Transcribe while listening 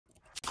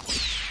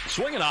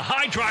Swinging a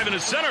high drive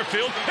into center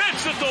field.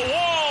 Hits at the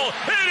wall.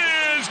 It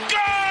is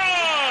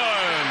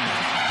gone!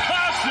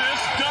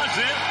 Casas does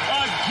it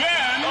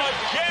again.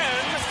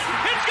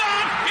 It's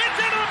gone! It's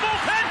into the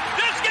bullpen!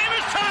 This game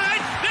is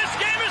tied! This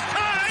game is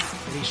tied!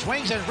 He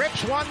swings and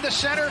rips one to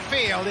center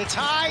field. It's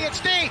high,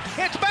 it's deep,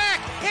 it's back,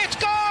 it's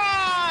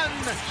gone!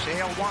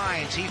 Sale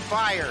winds, he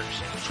fires.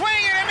 Swing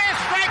and a miss,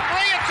 strike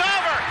three, it's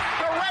over!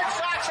 The Red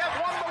Sox have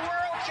won the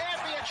World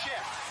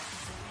Championship!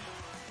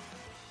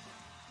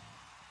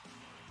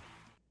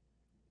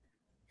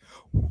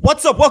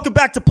 What's up? Welcome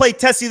back to Play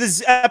Tessie.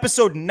 This is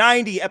episode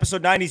 90.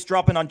 Episode 90 is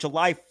dropping on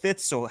July 5th,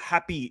 so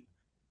happy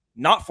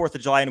not 4th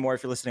of July anymore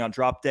if you're listening on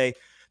drop day.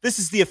 This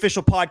is the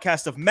official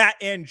podcast of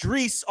Matt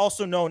Andrees,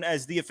 also known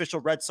as the official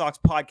Red Sox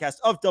podcast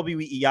of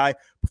WEEI.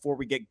 Before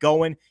we get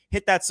going,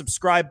 hit that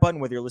subscribe button,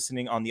 whether you're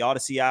listening on the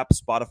Odyssey app,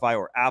 Spotify,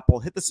 or Apple.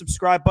 Hit the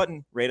subscribe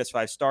button, rate us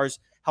 5 stars,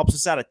 helps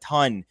us out a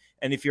ton.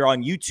 And if you're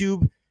on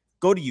YouTube,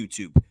 go to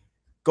YouTube.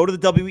 Go to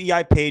the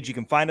WEEI page. You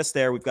can find us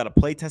there. We've got a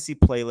Play Tessie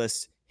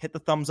playlist. Hit the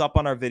thumbs up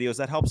on our videos.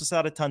 That helps us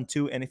out a ton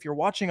too. And if you're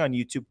watching on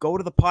YouTube, go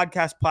to the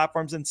podcast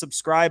platforms and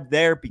subscribe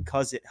there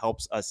because it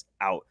helps us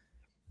out.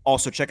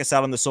 Also, check us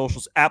out on the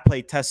socials at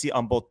Play Tessie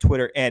on both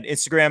Twitter and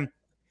Instagram.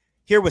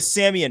 Here with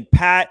Sammy and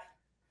Pat.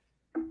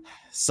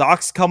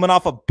 Sox coming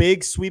off a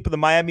big sweep of the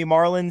Miami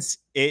Marlins.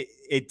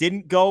 It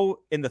didn't go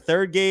in the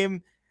third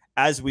game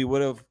as we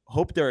would have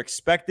hoped or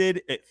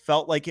expected. It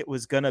felt like it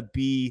was going to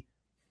be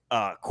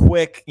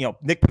quick. You know,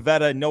 Nick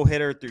Pivetta,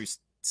 no-hitter through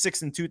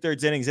 6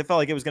 2/3 innings. It felt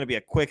like it was going to be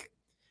a quick,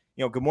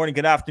 good morning,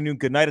 good afternoon,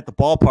 good night at the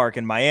ballpark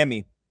in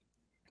Miami.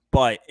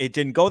 But it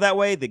didn't go that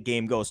way. The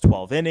game goes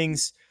 12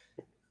 innings.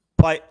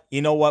 But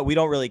you know what? We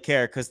don't really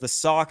care because the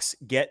Sox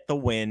get the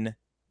win.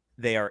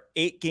 They are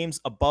 8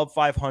 games above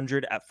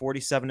 500 at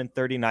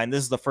 47-39.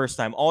 This is the first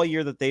time all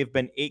year that they've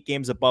been 8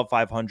 games above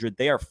 500.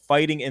 They are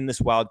fighting in this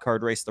wild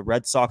card race. The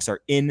Red Sox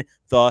are in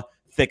the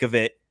thick of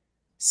it.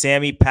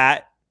 Sammy,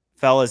 Pat,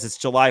 fellas, it's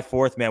July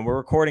 4th, man. We're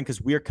recording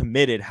because we're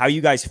committed. How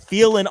you guys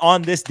feeling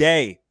on this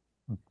day?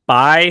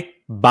 Buy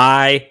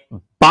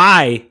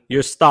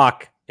your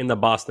stock in the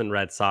Boston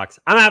Red Sox.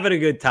 I'm having a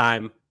good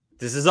time.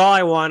 This is all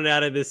I wanted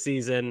out of this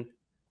season.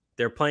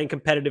 They're playing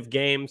competitive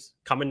games,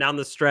 coming down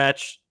the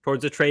stretch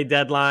towards the trade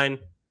deadline.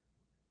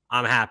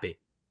 I'm happy.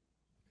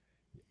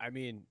 I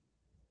mean,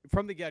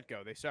 from the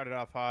get-go, they started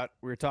off hot.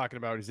 We were talking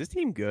about, is this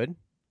team good?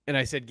 And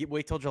I said,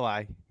 wait till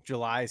July.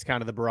 July is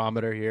kind of the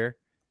barometer here.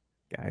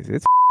 Guys,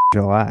 it's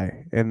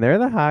July, and they're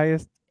the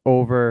highest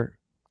over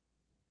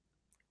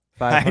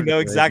 500. I know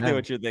exactly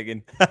what you're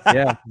thinking.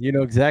 Yeah, you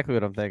know exactly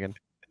what I'm thinking.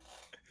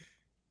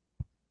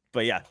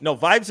 But yeah, no,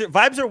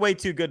 vibes are way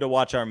too good to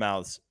watch our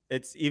mouths.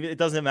 It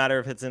doesn't matter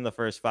if it's in the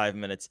first 5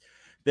 minutes.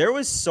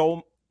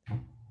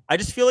 I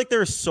just feel like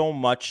there's so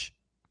much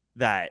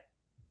that,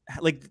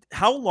 like,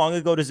 how long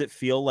ago does it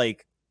feel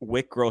like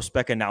Wyc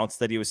Grousbeck announced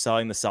that he was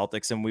selling the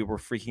Celtics and we were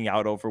freaking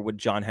out over would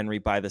John Henry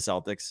buy the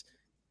Celtics?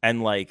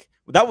 And like,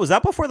 was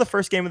that before the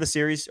first game of the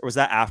series or was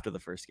that after the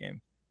first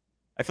game?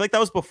 I feel like that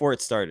was before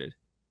it started.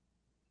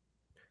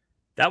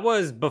 That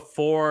was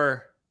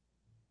before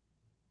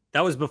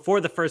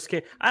the first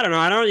game. I don't know.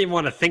 I don't even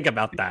want to think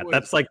about that.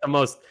 That's like the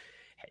most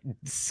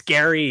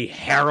scary,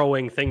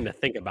 harrowing thing to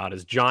think about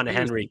is John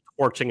Henry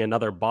torching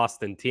another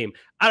Boston team.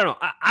 I don't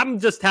know. I'm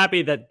just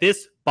happy that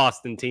this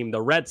Boston team,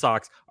 the Red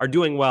Sox, are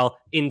doing well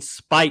in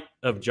spite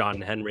of John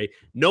Henry.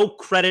 No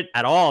credit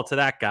at all to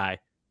that guy.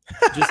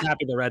 Just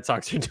happy the Red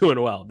Sox are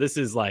doing well. This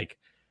is like,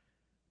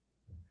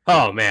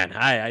 oh man,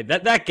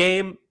 that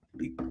game,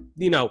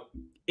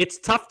 it's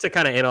tough to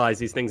kind of analyze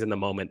these things in the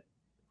moment.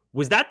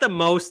 Was that the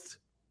most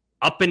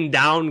up and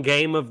down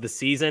game of the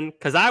season?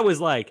 Because I was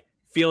like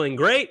feeling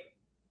great.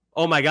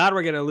 Oh my God,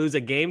 we're going to lose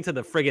a game to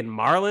the friggin'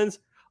 Marlins.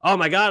 Oh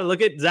my God,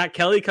 look at Zach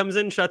Kelly comes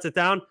in, shuts it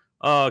down.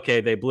 Oh, okay,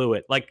 they blew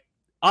it. Like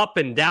up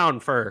and down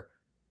for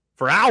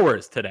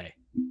hours today.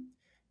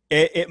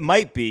 It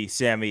might be,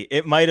 Sammy.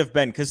 It might have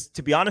been because,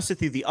 to be honest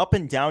with you, the up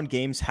and down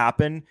games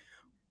happen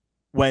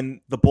when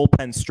the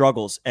bullpen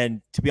struggles.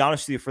 And to be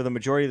honest with you, for the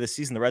majority of the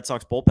season, the Red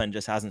Sox bullpen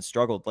just hasn't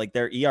struggled. Like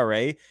their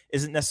ERA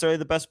isn't necessarily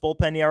the best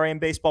bullpen ERA in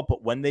baseball,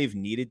 but when they've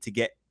needed to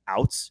get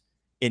outs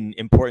in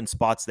important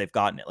spots, they've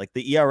gotten it. Like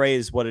the ERA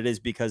is what it is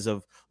because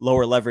of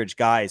lower leverage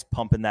guys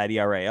pumping that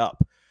ERA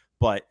up.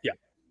 But yeah,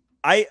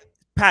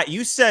 Pat,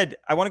 you said,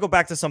 I want to go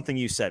back to something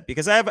you said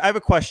because I have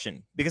a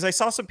question because I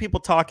saw some people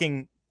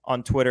talking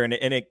on Twitter and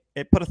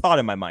it put a thought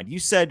in my mind. You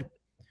said,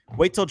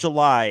 wait till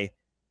July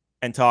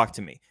and talk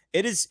to me.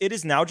 It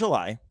is now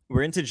July.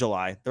 We're into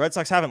July. The Red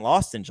Sox haven't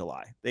lost in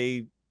July.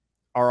 They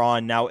are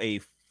on now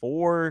a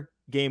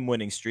 4-game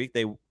winning streak.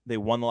 They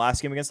won the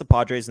last game against the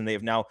Padres, and they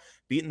have now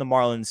beaten the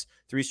Marlins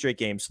 3 straight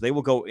games. So they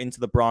will go into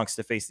the Bronx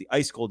to face the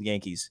ice-cold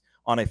Yankees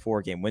on a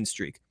 4-game win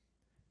streak.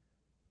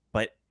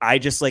 But I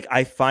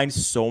find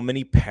so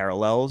many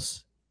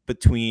parallels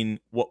between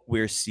what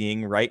we're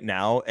seeing right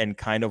now and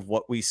kind of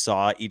what we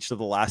saw each of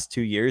the last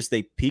 2 years.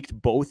 They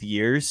peaked both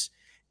years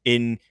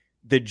in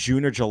the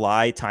June or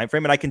July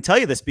timeframe. And I can tell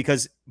you this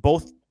because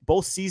both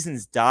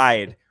seasons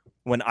died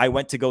when I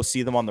went to go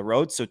see them on the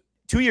road. So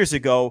 2 years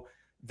ago,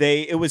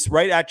 it was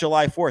right at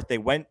July 4th. They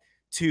went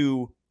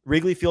to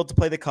Wrigley Field to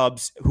play the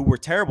Cubs, who were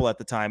terrible at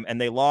the time, and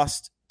they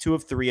lost 2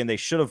 of 3, and they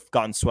should have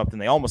gotten swept,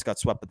 and they almost got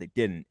swept, but they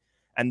didn't.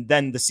 And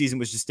then the season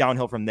was just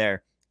downhill from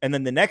there. And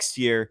then the next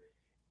year,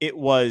 it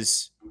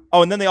was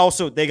and then they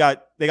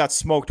got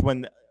smoked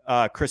when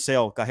Chris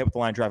Sale got hit with the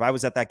line drive. I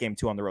was at that game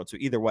too on the road. So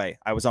either way,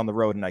 I was on the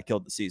road and I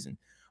killed the season.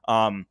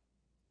 The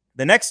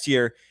next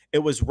year, it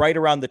was right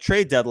around the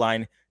trade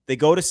deadline. They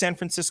go to San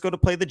Francisco to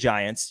play the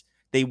Giants.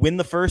 They win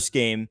the first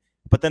game,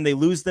 but then they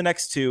lose the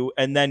next 2.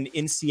 And then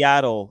in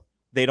Seattle,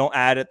 they don't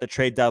add at the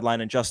trade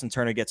deadline, and Justin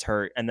Turner gets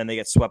hurt, and then they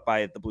get swept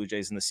by the Blue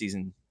Jays, and the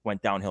season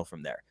went downhill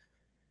from there.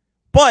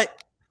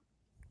 But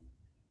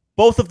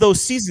both of those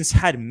seasons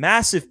had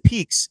massive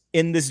peaks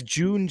in this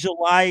June,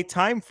 July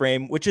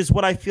timeframe, which is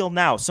what I feel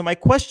now. So my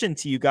question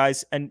to you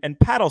guys, and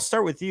Pat, I'll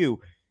start with you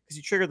because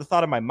you triggered the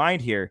thought in my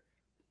mind here.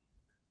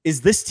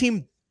 Is this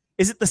team,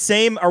 is it the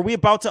same? Are we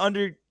about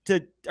to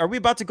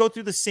go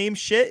through the same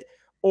shit,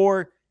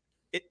 or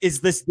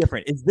is this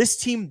different? Is this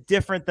team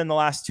different than the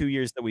last 2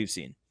 years that we've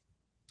seen?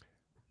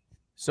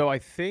 So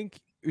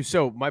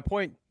my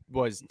point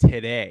was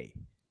today.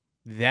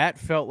 That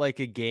felt like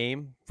a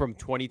game from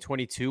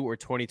 2022 or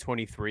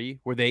 2023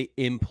 where they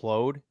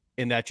implode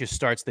and that just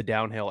starts the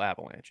downhill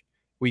avalanche.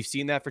 We've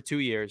seen that for 2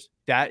 years.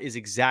 That is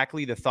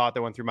exactly the thought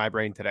that went through my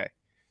brain today.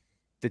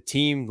 The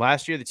team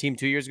last year, the team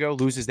 2 years ago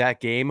loses that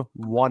game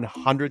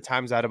 100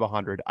 times out of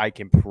 100. I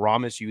can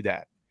promise you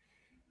that.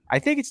 I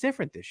think it's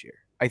different this year.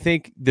 I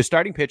think the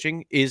starting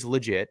pitching is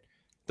legit.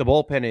 The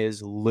bullpen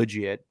is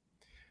legit.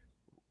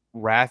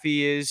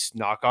 Raffy is,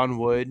 knock on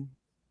wood,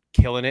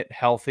 killing it,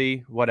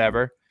 healthy,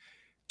 whatever.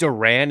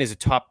 Duran is a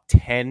top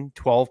 10,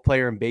 12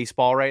 player in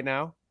baseball right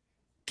now,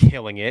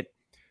 killing it.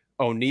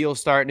 O'Neal's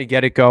starting to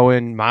get it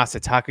going.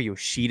 Masataka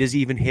Yoshida's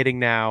even hitting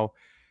now.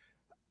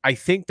 I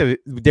think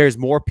there's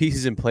more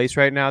pieces in place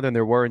right now than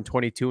there were in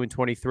 22 and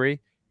 23,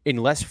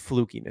 and less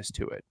flukiness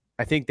to it.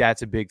 I think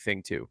that's a big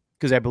thing too,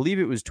 because I believe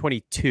it was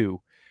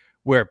 22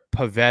 where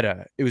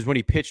Pivetta, it was when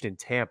he pitched in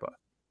Tampa,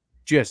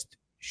 just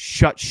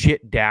shut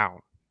shit down.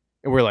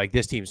 And we're like,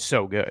 this team's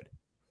so good.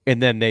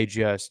 And then they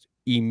just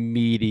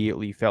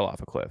immediately fell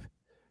off a cliff.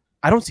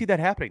 I don't see that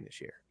happening this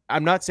year.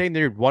 I'm not saying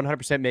they're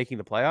 100% making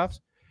the playoffs,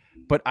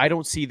 but I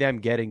don't see them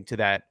getting to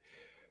that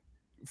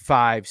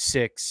 5,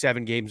 6,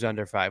 7 games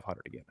under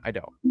 500 again. I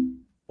don't.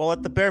 Well,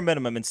 at the bare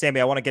minimum, and Sammy,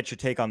 I want to get your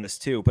take on this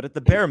too, but at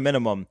the bare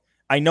minimum,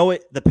 I know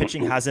the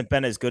pitching hasn't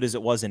been as good as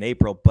it was in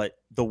April, but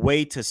the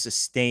way to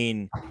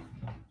sustain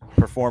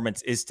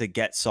performance is to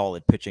get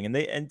solid pitching.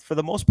 And for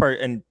the most part,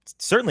 and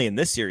certainly in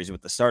this series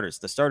with the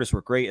starters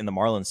were great in the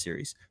Marlins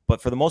series,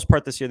 but for the most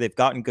part this year, they've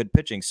gotten good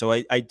pitching. So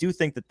I do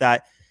think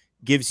that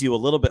gives you a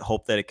little bit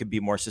hope that it could be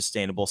more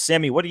sustainable.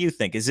 Sammy, what do you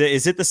think? Is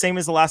it the same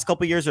as the last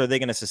couple of years, or are they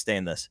going to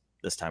sustain this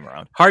time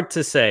around? Hard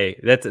to say.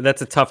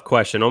 That's a tough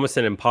question, almost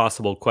an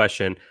impossible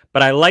question,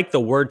 but I like the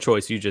word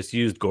choice you just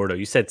used, Gordo.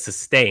 You said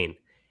sustain.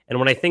 And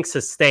when I think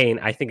sustain,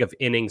 I think of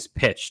innings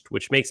pitched,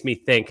 which makes me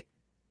think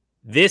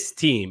this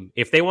team,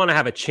 if they want to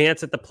have a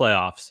chance at the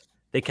playoffs,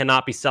 they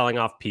cannot be selling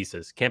off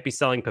pieces. Can't be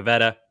selling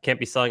Pivetta. Can't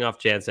be selling off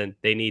Jansen.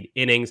 They need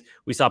innings.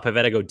 We saw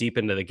Pivetta go deep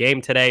into the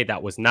game today.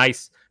 That was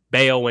nice.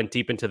 Bello went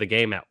deep into the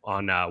game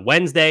on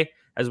Wednesday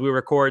as we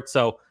record.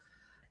 So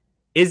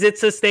is it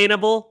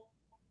sustainable?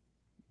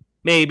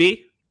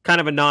 Maybe.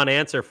 Kind of a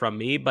non-answer from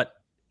me, but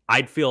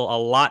I'd feel a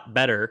lot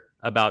better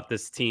about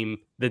this team,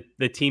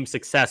 the team's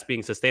success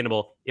being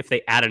sustainable if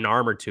they add an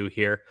arm or two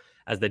here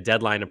as the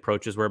deadline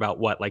approaches. We're about,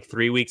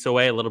 3 weeks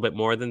away, a little bit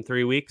more than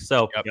 3 weeks.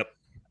 So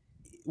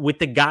with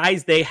the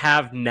guys they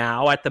have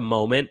now at the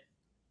moment,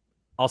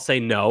 I'll say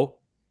no,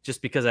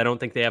 just because I don't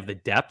think they have the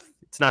depth.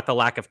 It's not the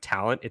lack of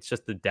talent, it's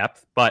just the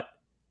depth. But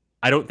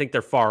I don't think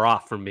they're far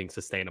off from being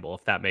sustainable,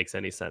 if that makes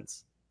any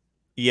sense.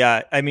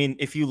 Yeah, I mean,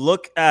 if you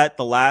look at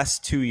the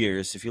last 2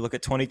 years, if you look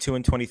at 22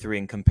 and 23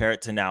 and compare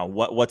it to now,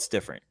 what's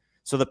different?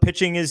 So the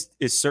pitching is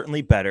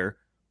certainly better,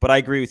 but I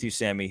agree with you,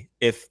 Sammy.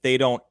 If they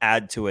don't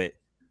add to it,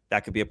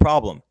 that could be a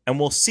problem. And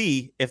we'll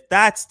see if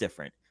that's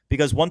different.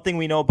 Because one thing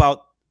we know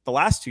about the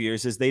last 2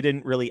 years is they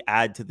didn't really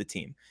add to the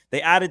team.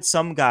 They added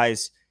some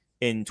guys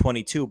in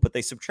 22, but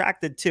they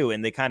subtracted 2,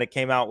 and they kind of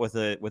came out with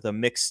a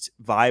mixed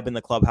vibe in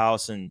the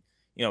clubhouse. And,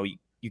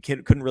 you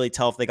couldn't really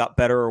tell if they got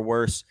better or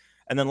worse.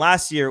 And then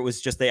last year it was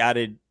just they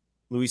added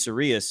Luis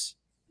Arias,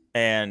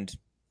 and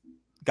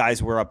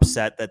guys were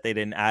upset that they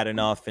didn't add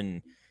enough.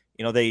 And,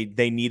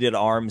 they needed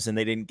arms and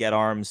they didn't get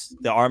arms.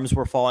 The arms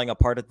were falling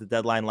apart at the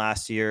deadline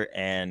last year,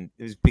 and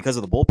it was because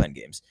of the bullpen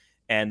games,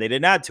 and they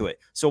didn't add to it.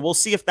 So we'll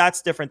see if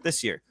that's different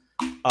this year.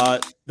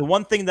 The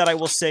one thing that I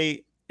will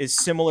say is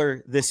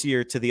similar this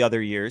year to the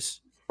other years,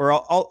 or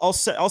I'll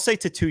say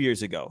to 2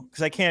 years ago,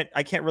 because I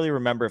can't really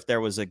remember if there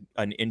was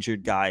an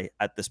injured guy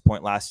at this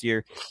point last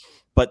year,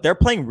 but they're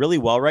playing really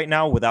well right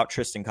now without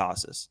Tristan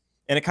Casas.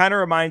 And it kind of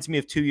reminds me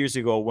of 2 years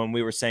ago when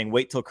we were saying,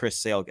 wait till Chris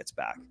Sale gets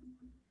back.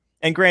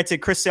 And granted,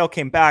 Chris Sale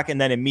came back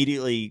and then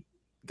immediately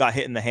got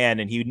hit in the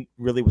hand, and he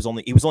was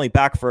only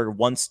back for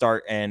 1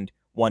 start and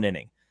 1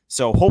 inning.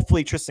 So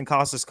hopefully Tristan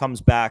Casas comes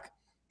back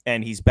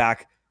and he's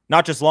back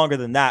Not just longer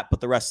than that,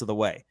 but the rest of the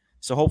way.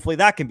 So hopefully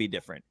that can be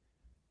different.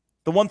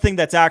 The one thing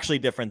that's actually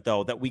different,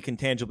 though, that we can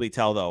tangibly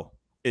tell, though,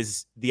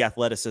 is the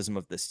athleticism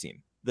of this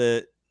team.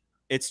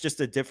 It's just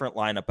a different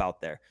lineup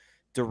out there.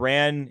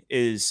 Duran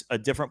is a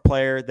different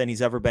player than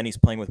he's ever been. He's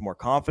playing with more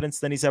confidence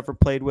than he's ever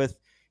played with.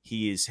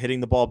 He's hitting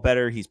the ball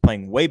better. He's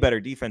playing way better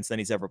defense than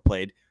he's ever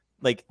played.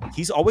 Like,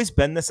 he's always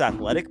been this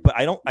athletic, but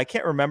I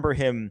can't remember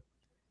him,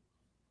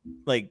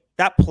 like,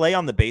 that play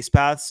on the base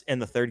paths in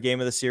the third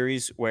game of the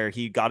series where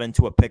he got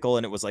into a pickle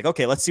and it was like,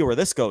 okay, let's see where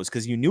this goes,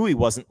 because you knew he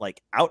wasn't,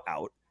 like,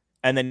 out.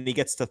 And then he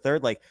gets to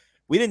third. Like,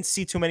 we didn't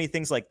see too many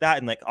things like that.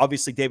 And, like,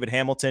 obviously David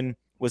Hamilton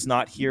was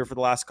not here for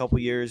the last couple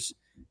of years,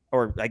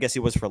 or I guess he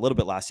was for a little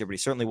bit last year, but he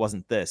certainly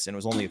wasn't this, and it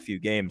was only a few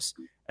games.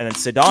 And then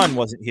Sedan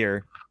wasn't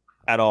here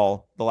at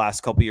all the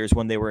last couple of years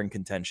when they were in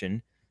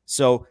contention.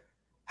 So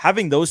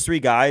having those three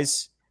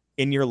guys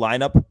in your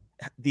lineup,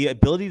 the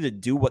ability to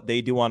do what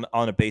they do on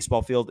a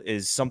baseball field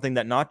is something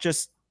that not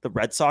just the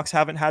Red Sox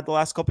haven't had the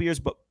last couple of years,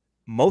 but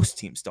most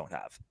teams don't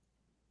have.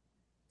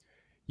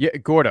 Yeah,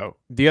 Gordo.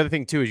 The other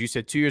thing, too, is you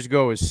said 2 years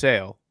ago was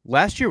Sale.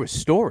 Last year was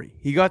Story.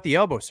 He got the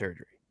elbow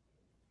surgery.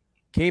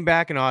 Came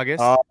back in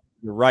August.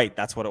 You're right.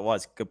 That's what it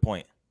was. Good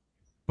point.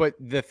 But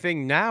the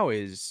thing now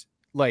is,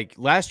 like,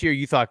 last year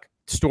you thought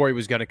Story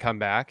was going to come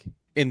back,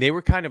 and they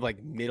were kind of,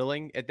 like,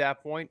 middling at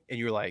that point, and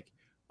you're like,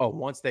 oh,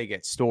 once they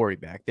get Story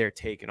back, they're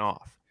taking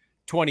off.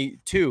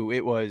 22,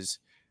 it was,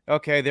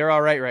 okay, they're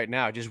all right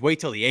now. Just wait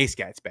till the ace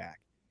gets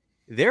back.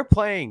 They're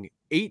playing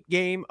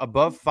 8-game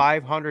above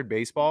 500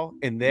 baseball,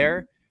 and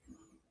they're,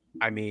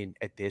 I mean,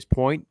 at this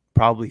point,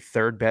 probably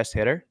third best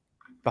hitter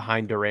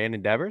behind Duran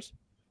and Devers.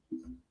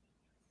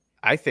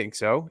 I think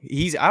so.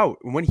 He's out.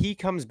 When he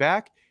comes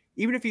back,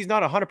 even if he's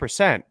not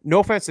 100%, no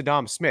offense to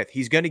Dom Smith,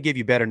 he's going to give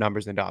you better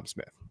numbers than Dom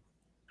Smith.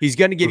 He's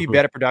going to give you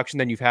better production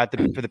than you've had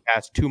for the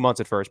past 2 months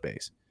at first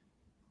base.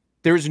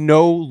 There's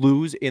no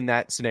lose in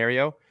that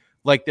scenario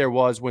like there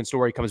was when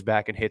Story comes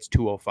back and hits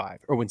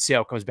 205, or when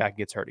Sale comes back and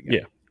gets hurt again.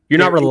 Yeah. You're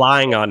not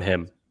relying on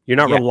him. You're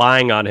not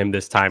relying on him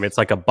this time. It's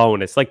like a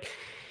bonus. Like,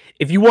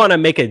 if you want to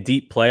make a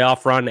deep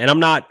playoff run, and I'm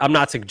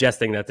not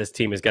suggesting that this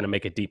team is going to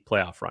make a deep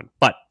playoff run,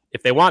 but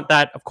if they want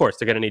that, of course,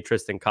 they're going to need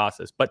Tristan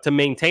Casas. But to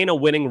maintain a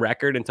winning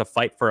record and to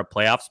fight for a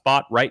playoff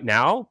spot right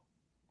now,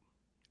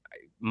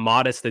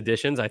 modest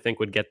additions, I think,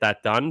 would get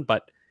that done.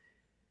 But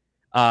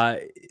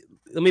let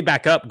me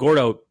back up,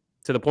 Gordo,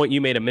 to the point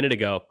you made a minute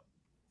ago,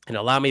 and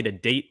allow me to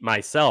date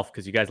myself,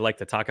 because you guys like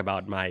to talk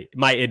about my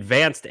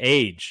advanced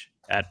age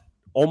at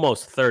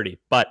almost 30.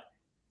 But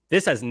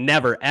this has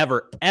never,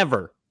 ever,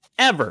 ever,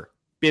 ever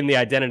been the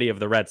identity of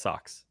the Red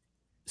Sox.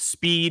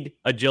 Speed,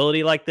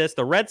 agility like this.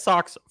 The Red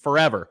Sox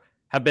forever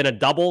have been a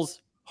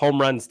doubles,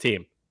 home runs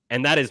team.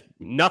 And that is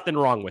nothing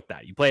wrong with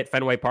that. You play at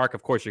Fenway Park,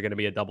 of course you're going to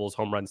be a doubles,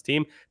 home runs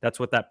team. That's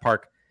what that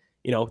park,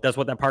 that's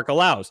what that park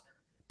allows.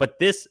 But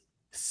this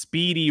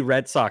speedy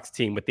Red Sox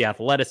team with the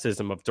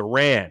athleticism of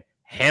Duran,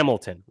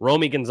 Hamilton,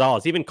 Romy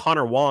Gonzalez, even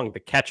Connor Wong, the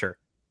catcher,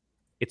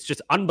 it's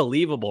just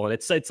unbelievable. And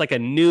it's like a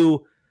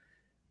new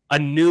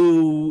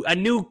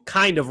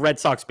kind of Red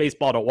Sox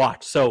baseball to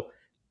watch. So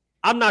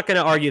I'm not going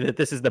to argue that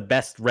this is the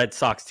best Red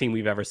Sox team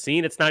we've ever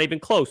seen. It's not even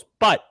close,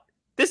 but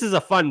this is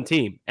a fun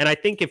team. And I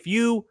think if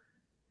you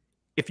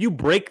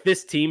break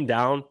this team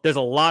down, there's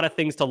a lot of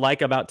things to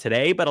like about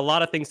today, but a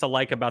lot of things to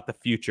like about the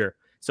future.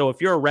 So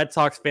if you're a Red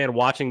Sox fan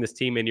watching this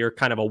team and you're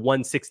kind of a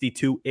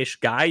 162-ish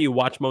guy, you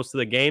watch most of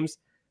the games,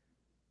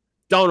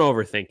 don't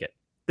overthink it.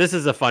 This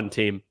is a fun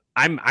team.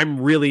 I'm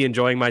really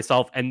enjoying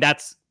myself, and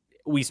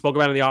we spoke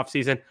about in the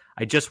offseason.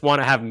 I just want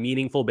to have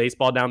meaningful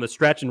baseball down the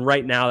stretch, and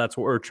right now that's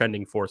what we're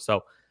trending for.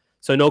 So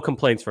no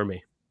complaints for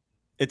me.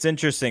 It's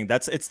interesting.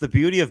 It's the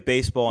beauty of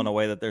baseball in a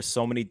way that there's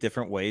so many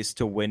different ways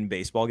to win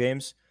baseball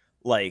games.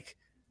 Like,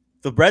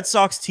 the Red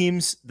Sox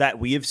teams that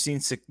we have seen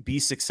be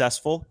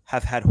successful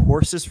have had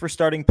horses for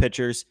starting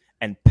pitchers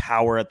and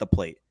power at the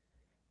plate.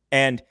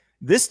 And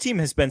this team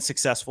has been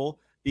successful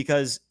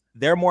because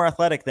they're more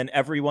athletic than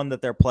everyone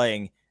that they're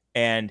playing,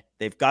 and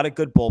they've got a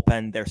good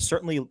bullpen. They're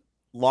certainly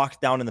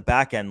locked down in the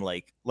back end.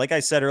 Like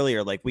I said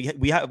earlier, like we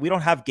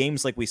don't have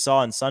games like we saw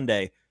on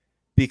Sunday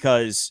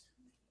because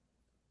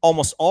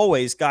almost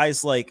always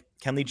guys like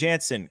Kenley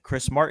Jansen,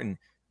 Chris Martin,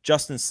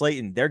 Justin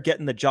Slayton, they're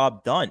getting the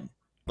job done.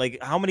 Like,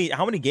 how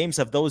many games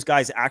have those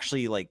guys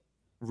actually, like,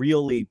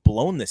 really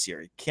blown this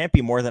year? It can't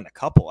be more than a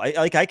couple.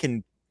 I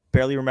can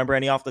barely remember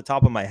any off the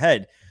top of my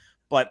head.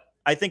 But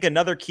I think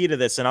another key to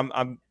this, and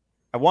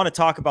I want to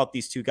talk about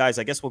these two guys.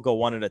 I guess we'll go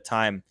one at a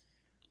time.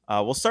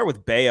 We'll start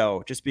with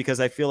Bello, just because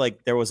I feel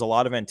like there was a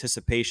lot of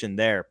anticipation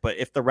there. But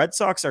if the Red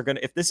Sox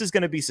if this is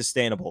going to be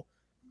sustainable,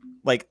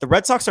 like, the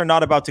Red Sox are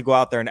not about to go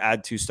out there and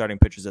add 2 starting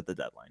pitchers at the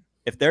deadline.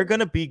 If they're going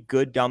to be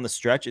good down the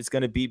stretch, it's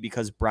going to be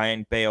because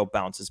Brayan Bello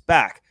bounces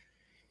back.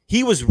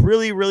 He was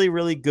really, really,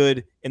 really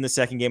good in the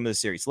second game of the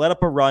series. Let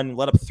up a run,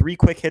 let up 3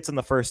 quick hits in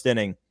the first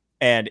inning,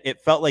 and it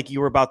felt like you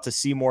were about to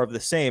see more of the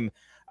same.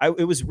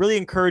 It was really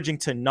encouraging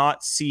to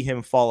not see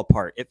him fall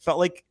apart. It felt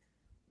like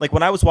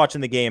when I was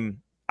watching the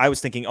game, I was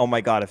thinking, oh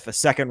my God, if a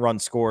second run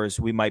scores,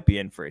 we might be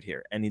in for it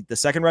here. And the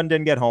second run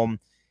didn't get home.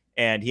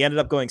 And he ended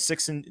up going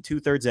 6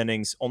 2/3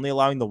 innings, only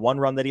allowing the 1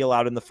 run that he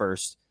allowed in the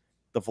first.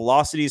 The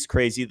velocity is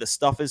crazy. The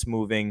stuff is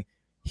moving.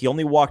 He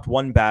only walked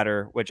 1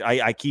 batter, which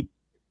I keep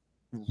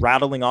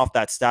rattling off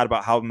that stat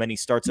about how many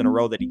starts in a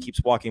row that he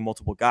keeps walking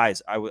multiple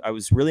guys. I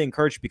was really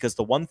encouraged because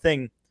the one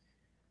thing,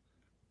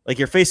 like,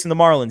 you're facing the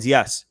Marlins,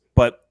 yes,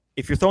 but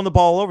if you're throwing the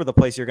ball all over the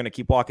place, you're going to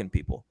keep walking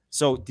people.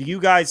 So do you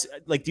guys,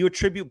 like, do you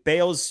attribute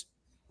Bello's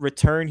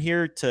return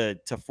here to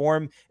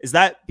form? Is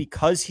that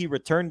because he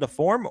returned to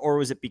form, or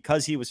was it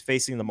because he was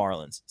facing the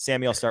Marlins?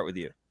 Sammy, I'll start with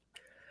you.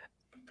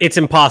 It's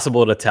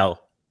impossible to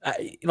tell.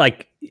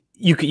 Like,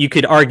 you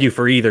could argue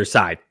for either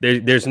side.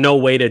 There's no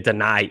way to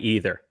deny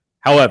either.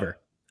 However,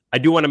 I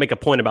do want to make a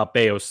point about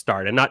Bello's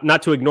start, and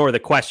not to ignore the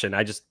question.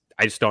 I just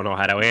don't know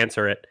how to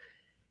answer it.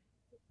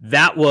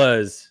 That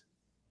was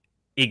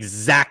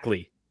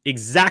exactly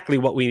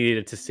what we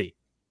needed to see.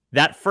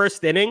 That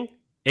first inning,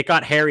 it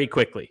got hairy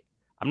quickly.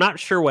 I'm not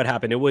sure what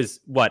happened. It was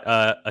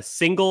a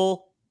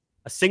single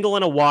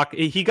and a walk.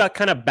 He got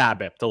kind of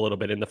BABIP'd a little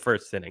bit in the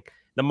first inning.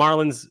 The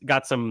Marlins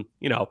got some,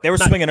 they were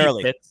swinging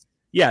early. Hits.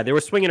 Yeah, they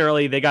were swinging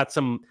early. They got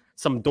some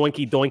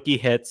doinky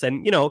hits,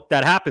 and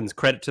that happens.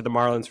 Credit to the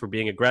Marlins for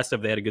being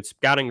aggressive. They had a good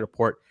scouting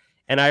report.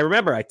 And I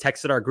remember I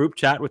texted our group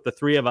chat with the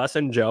 3 of us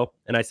and Joe,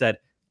 and I said,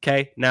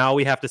 okay, now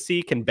we have to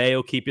see, can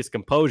Bello keep his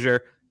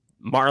composure?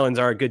 Marlins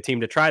are a good team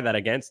to try that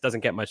against.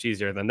 Doesn't get much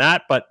easier than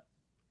that, but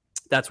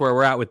that's where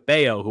we're at with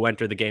Bello, who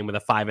entered the game with a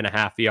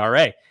 5.5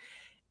 ERA.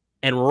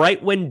 And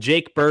right when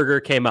Jake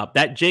Berger came up,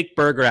 that Jake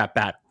Berger at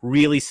bat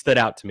really stood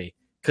out to me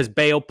because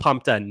Bello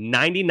pumped a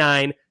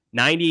 99,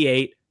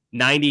 98,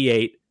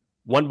 98,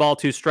 1 ball,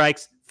 2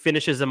 strikes,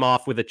 finishes him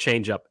off with a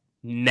changeup.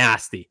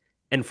 Nasty.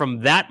 And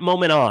from that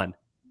moment on,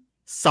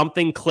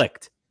 something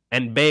clicked,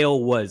 and Bello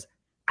was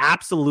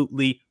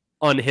absolutely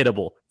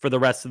unhittable for the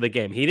rest of the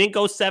game. He didn't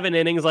go 7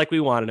 innings like we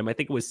wanted him. I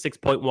think it was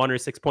 6.1 or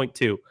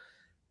 6.2.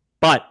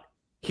 But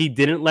he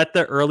didn't let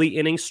the early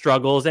inning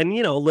struggles and,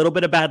 a little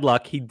bit of bad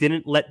luck, he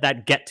didn't let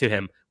that get to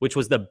him, which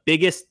was the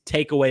biggest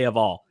takeaway of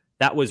all.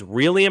 That was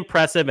really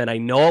impressive, and I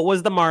know it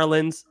was the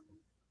Marlins,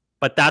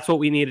 but that's what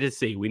we needed to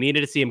see. We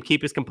needed to see him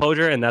keep his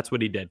composure, and that's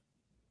what he did.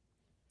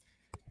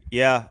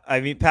 Yeah,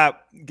 I mean,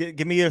 Pat,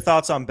 give me your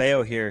thoughts on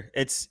Bello here.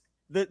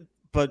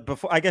 But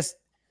before, I guess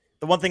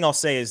the one thing I'll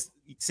say is,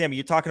 Sammy,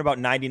 you're talking about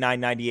 99,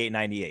 98,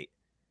 98.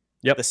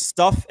 Yep. The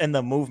stuff and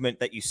the movement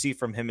that you see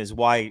from him is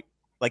why,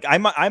 like, I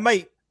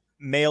might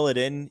mail it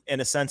in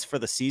a sense for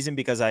the season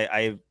because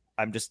I've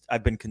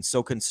been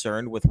so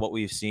concerned with what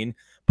we've seen,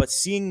 but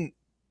seeing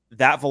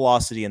that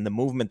velocity and the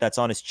movement that's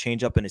on his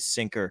changeup and his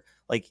sinker,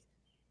 like,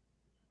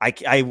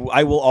 I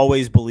will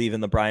always believe in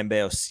the Brayan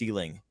Bello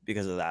ceiling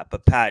because of that.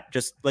 But Pat,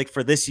 just like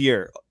for this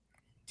year,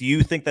 do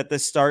you think that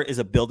this start is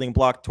a building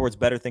block towards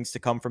better things to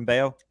come from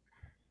Bello?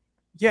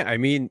 Yeah, I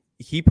mean,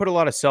 he put a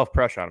lot of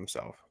self-pressure on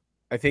himself.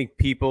 I think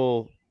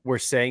people were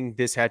saying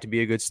this had to be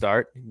a good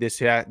start. This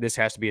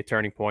has to be a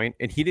turning point,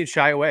 and he didn't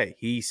shy away.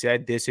 He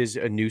said, this is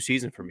a new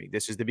season for me.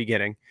 This is the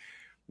beginning.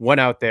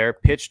 Went out there,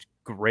 pitched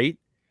great.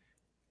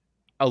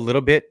 A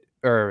little bit,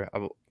 or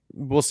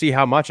we'll see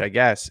how much, I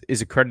guess,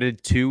 is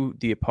accredited to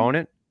the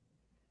opponent.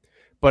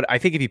 But I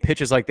think if he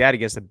pitches like that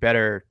against a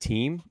better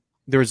team,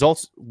 the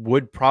results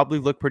would probably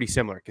look pretty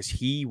similar because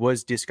he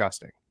was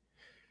disgusting.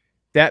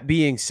 That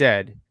being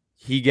said,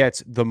 he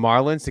gets the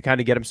Marlins to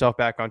kind of get himself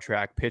back on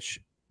track.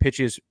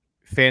 Pitches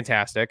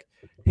fantastic.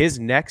 His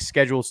next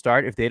scheduled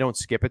start, if they don't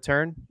skip a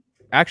turn,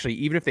 actually,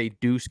 even if they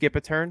do skip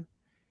a turn,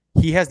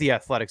 he has the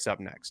Athletics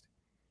up next.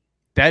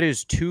 That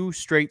is 2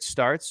 straight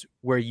starts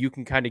where you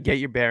can kind of get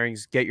your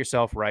bearings, get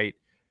yourself right,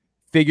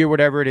 figure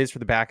whatever it is for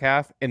the back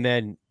half, and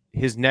then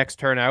his next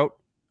turn out,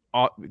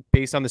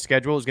 based on the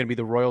schedule, is going to be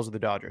the Royals or the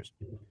Dodgers.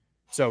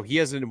 So he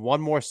has one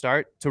more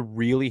start to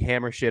really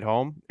hammer shit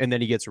home, and then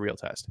he gets a real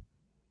test.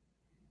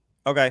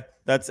 Okay.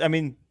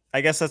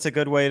 I guess that's a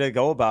good way to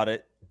go about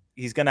it.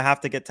 He's going to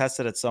have to get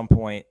tested at some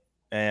point.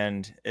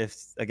 And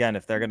if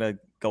they're going to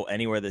go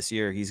anywhere this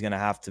year, he's going to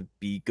have to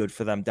be good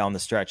for them down the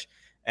stretch.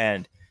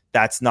 And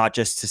that's not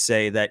just to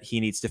say that he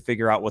needs to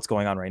figure out what's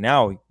going on right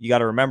now. You got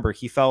to remember,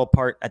 he fell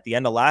apart at the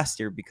end of last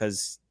year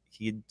because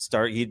he'd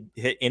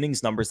hit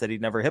innings numbers that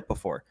he'd never hit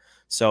before.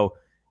 So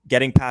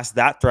getting past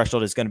that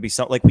threshold is going to be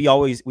something like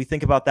we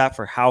think about that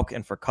for Houck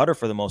and for Cutter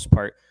for the most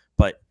part,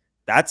 but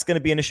that's going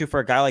to be an issue for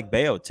a guy like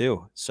Bello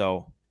too.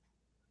 So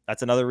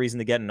that's another reason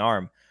to get an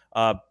arm.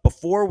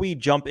 Before we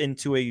jump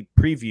into a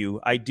preview,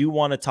 I do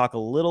want to talk a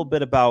little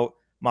bit about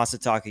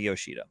Masataka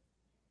Yoshida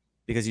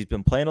because he's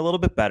been playing a little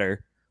bit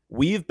better.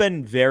 We've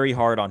been very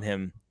hard on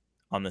him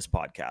on this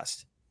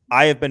podcast.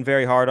 I have been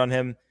very hard on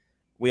him.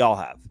 We all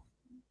have.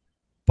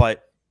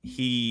 But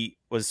he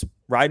was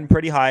riding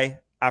pretty high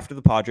after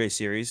the Padres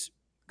series.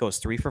 Goes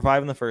 3 for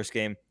 5 in the first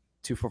game,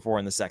 2 for 4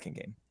 in the second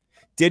game.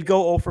 Did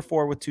go 0 for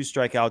 4 with 2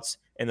 strikeouts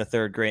in the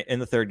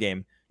third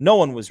game. No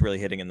one was really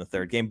hitting in the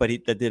third game, but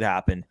that did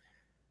happen.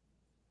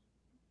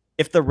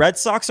 If the Red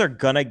Sox are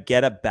going to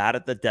get a bat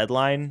at the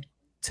deadline,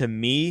 to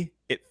me,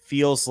 it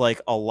feels like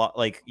a lot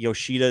like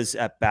Yoshida's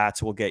at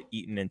bats will get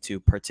eaten into,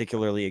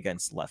 particularly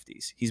against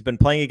lefties. He's been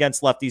playing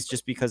against lefties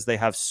just because they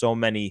have so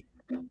many.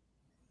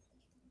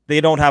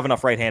 They don't have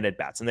enough right-handed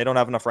bats and they don't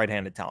have enough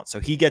right-handed talent. So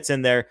he gets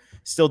in there,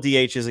 still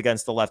DHs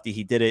against the lefty.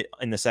 He did it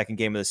in the second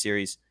game of the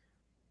series.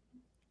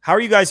 How are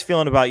you guys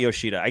feeling about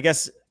Yoshida? I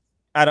guess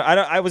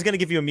I was going to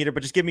give you a meter,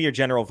 but just give me your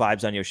general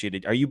vibes on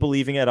Yoshida. Are you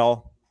believing at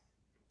all?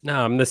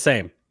 No, I'm the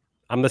same.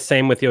 I'm the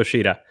same with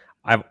Yoshida.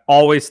 I've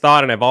always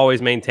thought and I've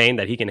always maintained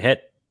that he can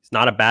hit. He's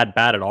not a bad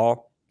bat at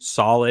all.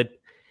 Solid.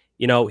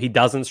 You know, he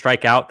doesn't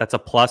strike out. That's a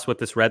plus with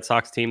this Red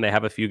Sox team. They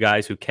have a few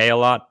guys who K a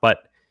lot, but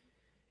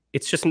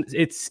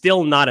it's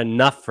still not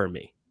enough for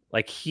me.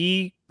 Like,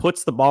 he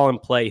puts the ball in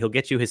play. He'll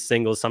get you his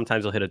singles.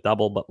 Sometimes he'll hit a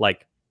double, but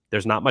like,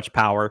 there's not much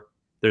power.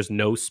 There's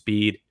no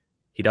speed.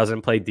 He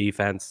doesn't play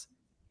defense.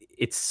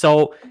 It's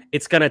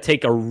going to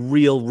take a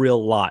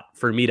real lot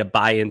for me to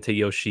buy into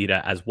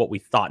Yoshida as what we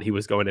thought he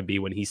was going to be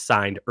when he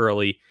signed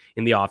early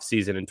in the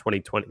offseason in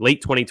 2020,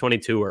 late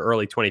 2022 or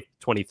early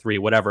 2023,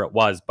 whatever it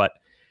was. But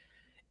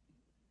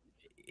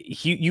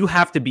you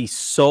have to be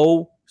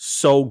so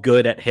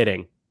good at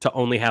hitting to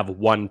only have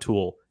one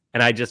tool.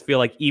 And I just feel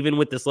like even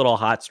with this little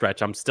hot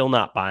stretch, I'm still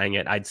not buying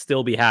it. I'd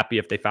still be happy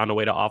if they found a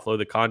way to offload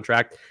the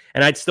contract.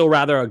 And I'd still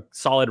rather a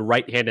solid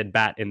right-handed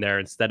bat in there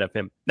instead of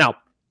him. Now,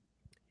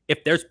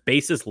 if there's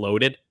bases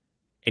loaded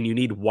and you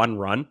need one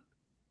run,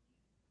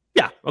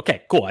 yeah,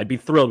 okay, cool. I'd be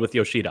thrilled with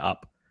Yoshida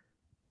up.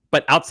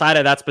 But outside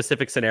of that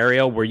specific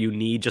scenario where you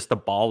need just the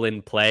ball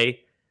in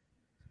play,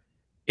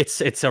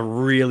 it's a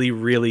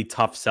really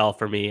tough sell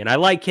for me. And I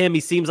like him. He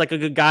seems like a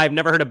good guy. I've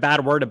never heard a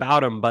bad word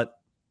about him, but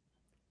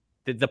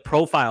the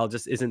profile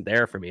just isn't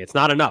there for me. It's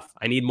not enough.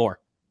 I need more.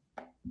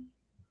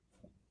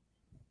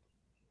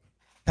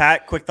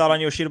 Pat, quick thought on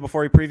Yoshida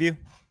before we preview?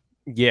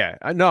 Yeah,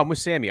 no, I'm with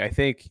Sammy. I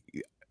think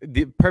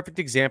the perfect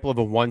example of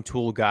a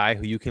one-tool guy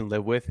who you can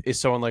live with is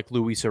someone like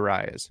Luis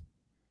Arias.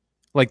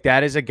 Like,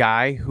 that is a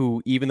guy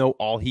who, even though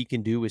all he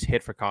can do is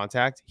hit for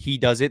contact, he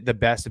does it the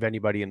best of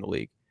anybody in the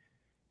league.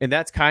 And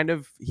that's kind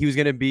of, he was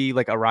going to be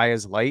like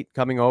Arias light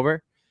coming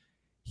over.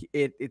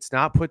 It's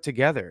not put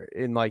together.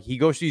 And like, he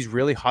goes to these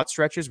really hot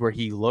stretches where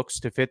he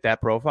looks to fit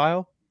that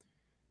profile.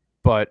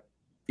 But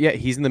yeah,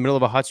 he's in the middle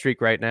of a hot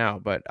streak right now,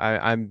 but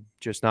I'm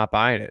just not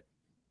buying it.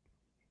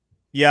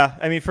 Yeah,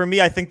 I mean, for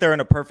me, I think they're in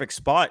a perfect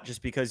spot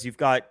just because you've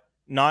got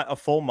not a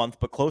full month,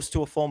 but close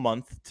to a full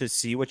month to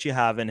see what you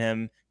have in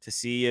him, to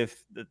see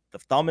if the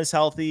thumb is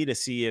healthy, to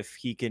see if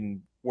he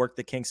can work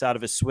the kinks out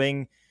of his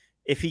swing.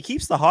 If he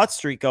keeps the hot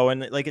streak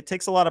going, like, it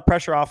takes a lot of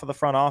pressure off of the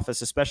front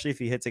office, especially if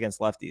he hits against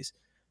lefties.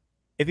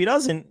 If he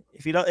doesn't,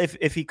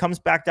 if he comes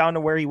back down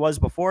to where he was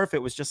before, if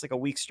it was just like a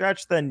weak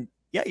stretch, then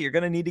yeah, you're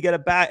going to need to get a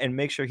bat and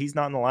make sure he's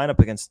not in the lineup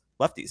against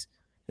lefties.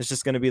 It's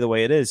just going to be the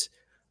way it is.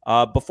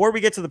 Before we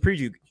get to the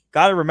preview,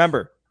 got to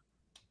remember,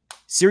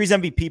 series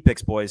MVP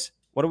picks, boys.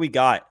 What do we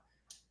got?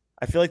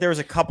 I feel like there was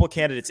a couple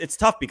candidates. It's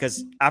tough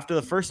because after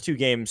the first two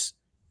games,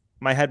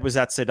 my head was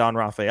at Cedon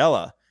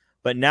Rafaela.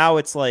 But now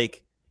it's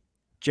like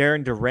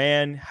Jarren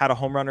Duran had a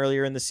home run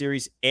earlier in the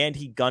series, and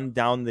he gunned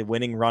down the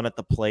winning run at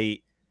the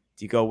plate.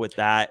 Do you go with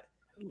that?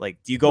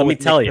 Like, do you go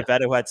with Nick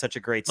Pivetta, who had such a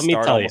great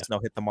start, almost no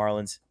hit the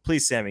Marlins?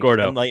 Please, Sammy,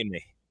 Gordo, enlighten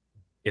me.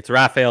 It's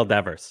Rafael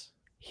Devers.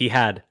 He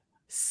had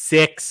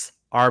 6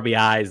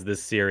 RBIs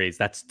this series.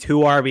 That's 2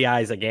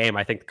 RBIs a game.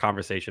 I think the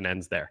conversation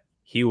ends there.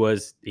 He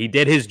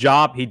did his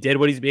job. He did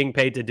what he's being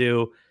paid to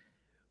do.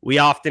 We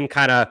often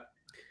kind of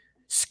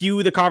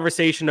skew the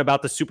conversation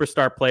about the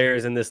superstar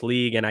players in this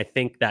league, and I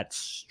think that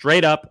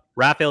straight up,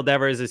 Rafael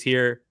Devers is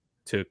here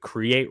to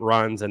create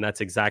runs, and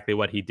that's exactly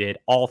what he did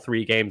all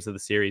 3 games of the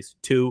series.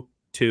 2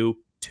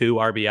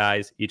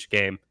 RBIs each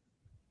game.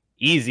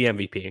 Easy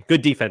MVP.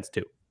 Good defense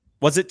too.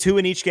 Was it 2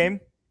 in each game?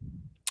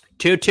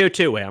 2.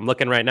 Wait, I'm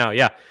looking right now.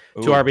 Yeah.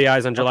 Ooh, 2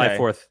 RBIs on July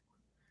 4th.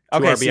 2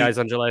 RBIs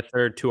on July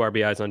 3rd. 2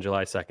 RBIs on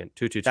July 2nd.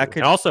 2.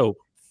 And also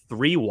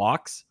 3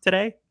 walks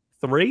today.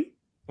 3?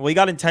 Well, he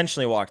got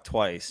intentionally walked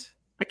twice.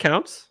 It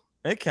counts.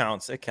 It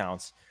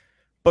counts.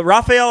 But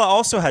Rafaela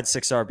also had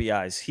 6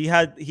 RBIs. He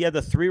had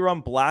the 3-run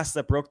blast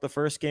that broke the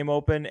first game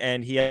open,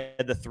 and he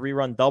had the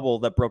 3-run double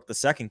that broke the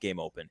second game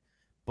open.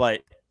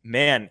 But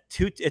man,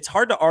 it's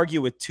hard to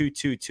argue with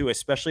 2-2-2,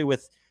 especially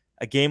with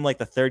a game like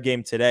the third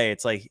game today.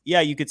 It's like,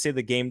 yeah, you could say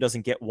the game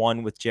doesn't get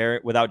won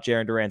without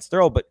Jarren Duran's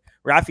throw, but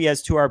Rafi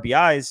has 2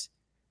 RBIs.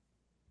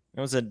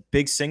 It was a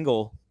big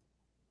single.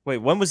 Wait,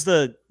 when was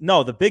the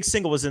big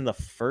single was in the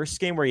first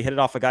game where he hit it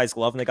off a guy's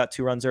glove and they got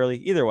 2 runs early.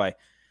 Either way,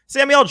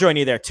 Sammy, I'll join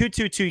you there.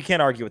 2-2-2. You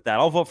can't argue with that.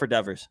 I'll vote for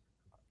Devers.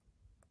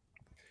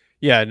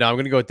 Yeah, no, I'm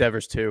going to go with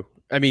Devers too.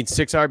 I mean,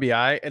 6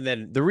 RBI. And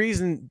then the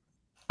reason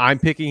I'm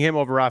picking him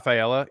over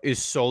Rafaela is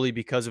solely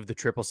because of the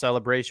triple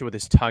celebration with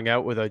his tongue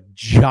out with a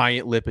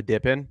giant lip of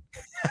dipping.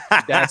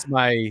 That's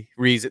my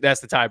reason.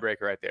 That's the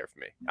tiebreaker right there for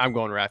me. I'm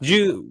going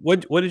Rafaela.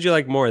 What did you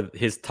like more,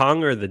 his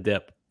tongue or the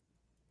dip?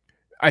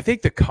 I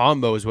think the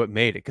combo is what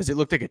made it because it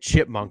looked like a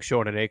chipmunk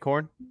showing an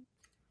acorn.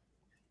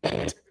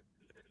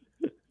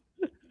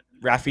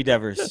 Rafi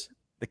Devers,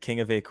 the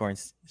king of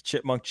acorns.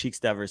 Chipmunk Cheeks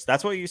Devers.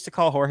 That's what we used to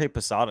call Jorge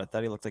Posada.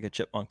 Thought he looked like a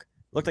chipmunk.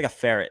 Looked like a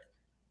ferret.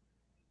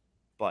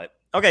 But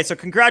okay, so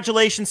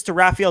congratulations to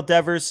Rafael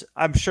Devers.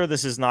 I'm sure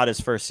this is not his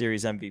first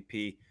series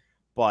MVP,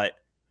 but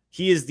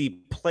he is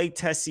the Play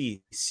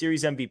Tessie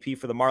series MVP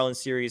for the Marlins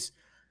series.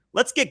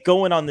 Let's get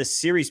going on this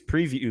series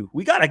preview.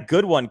 We got a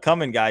good one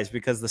coming, guys,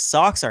 because the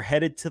Sox are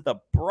headed to the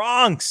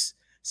Bronx.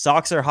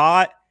 Sox are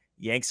hot.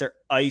 Yanks are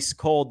ice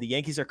cold. The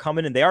Yankees are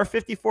coming in. They are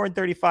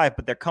 54-35,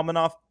 but they're coming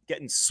off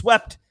getting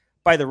swept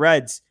by the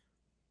Reds.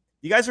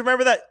 You guys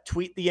remember that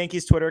tweet the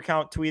Yankees Twitter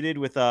account tweeted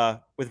with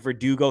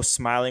Verdugo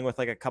smiling with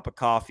like a cup of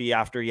coffee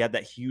after he had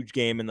that huge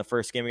game in the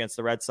first game against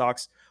the Red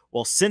Sox?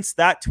 Well, since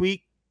that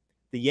tweet,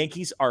 the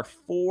Yankees are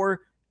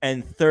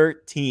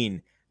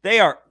 4-13. They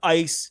are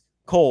ice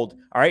cold.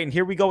 All right, and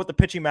here we go with the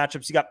pitching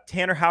matchups. You got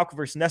Tanner Houck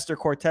versus Nestor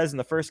Cortez in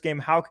the first game.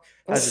 Houck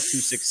has a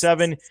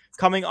 2.67,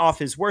 coming off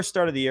his worst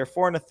start of the year,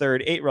 4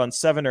 1/3, 8 runs,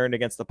 7 earned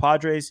against the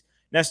Padres.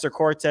 Nestor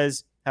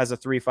Cortez has a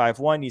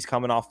 3.51. He's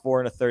coming off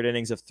 4 1/3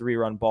 innings of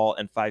 3-run ball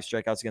and 5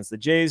 strikeouts against the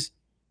Jays.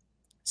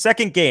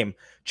 Second game,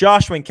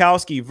 Josh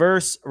Winkowski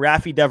versus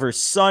Rafi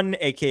Devers' son,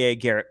 a.k.a.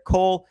 Garrett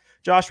Cole.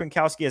 Josh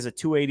Winkowski has a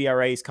 2.80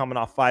 ERA. He's coming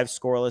off 5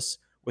 scoreless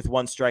with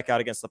 1 strikeout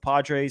against the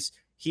Padres.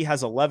 He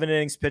has 11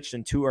 innings pitched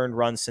and 2 earned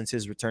runs since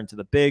his return to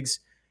the Bigs.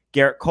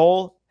 Garrett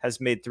Cole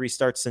has made 3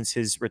 starts since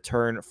his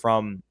return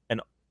from an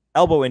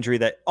elbow injury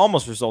that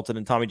almost resulted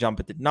in Tommy John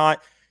but did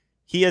not.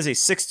 He has a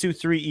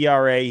 6.23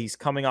 ERA. He's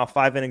coming off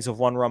 5 innings of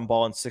 1-run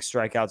ball and 6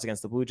 strikeouts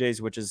against the Blue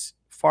Jays, which is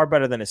far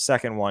better than his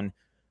second one.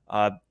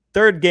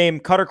 Third game,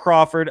 Cutter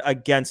Crawford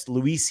against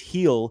Luis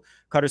Gil.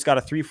 Cutter's got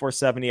a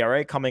 3.47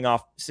 ERA, coming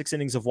off 6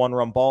 innings of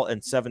 1-run ball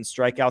and 7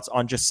 strikeouts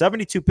on just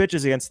 72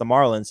 pitches against the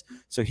Marlins.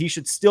 So he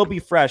should still be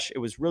fresh. It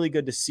was really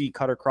good to see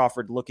Cutter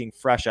Crawford looking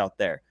fresh out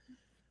there.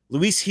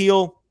 Luis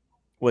Gil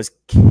was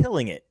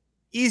killing it.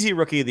 Easy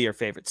Rookie of the Year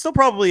favorite. Still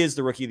probably is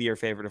the Rookie of the Year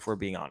favorite if we're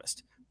being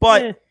honest.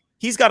 But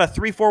he's got a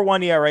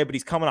 3.41 ERA, but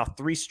he's coming off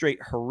 3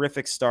 straight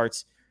horrific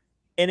starts.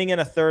 Inning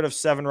and a third of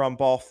 7-run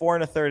ball, 4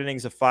 1/3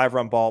 innings of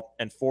 5-run ball,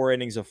 and 4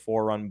 innings of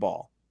 4-run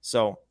ball.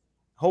 So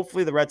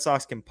hopefully the Red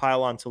Sox can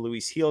pile on to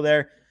Luis Gil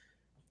there.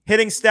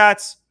 Hitting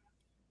stats,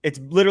 it's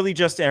literally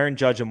just Aaron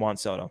Judge and Juan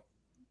Soto.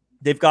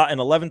 They've got an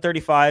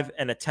 11.35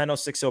 and a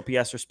 10.06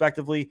 OPS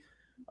respectively.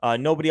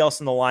 Nobody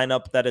else in the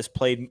lineup that has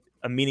played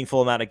a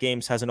meaningful amount of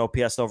games has an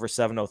OPS over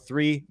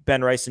 703.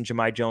 Ben Rice and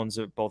Jahmai Jones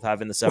both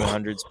have in the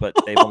 700s, but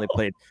they've only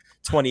played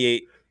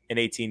 28 in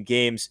 18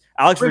 games.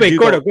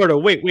 Gordo,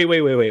 wait.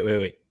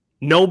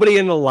 Nobody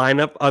in the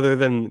lineup other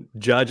than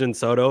Judge and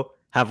Soto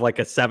have like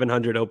a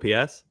 700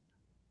 OPS?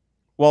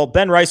 Well,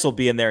 Ben Rice will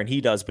be in there, and he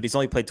does, but he's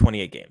only played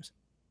 28 games.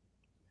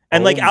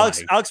 And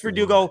Alex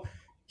Verdugo,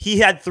 he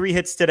had 3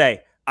 hits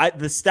today.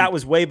 The stat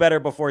was way better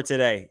before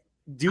today.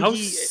 How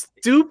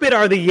stupid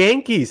are the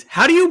Yankees?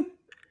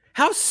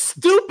 How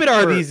stupid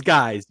are these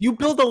guys? You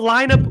build a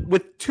lineup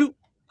with 2.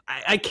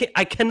 I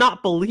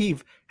cannot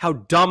believe how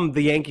dumb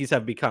the Yankees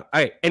have become.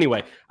 All right,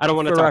 anyway, I don't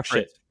want to talk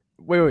shit.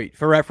 Wait.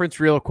 For reference,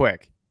 real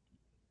quick.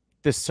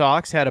 The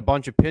Sox had a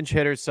bunch of pinch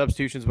hitters,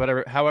 substitutions,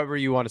 whatever, however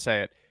you want to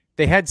say it.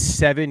 They had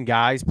 7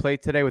 guys play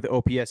today with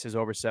OPSs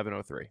over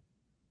 703.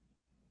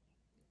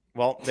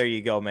 Well, there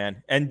you go,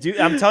 man. And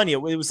I'm telling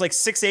you, it was like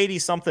 680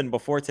 something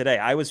before today.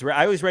 I was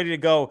ready to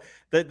go.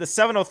 The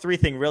 703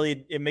 thing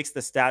really, it makes the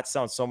stats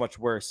sound so much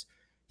worse.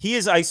 He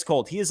is ice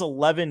cold. He is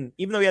 11,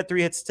 even though he had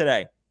 3 hits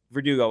today,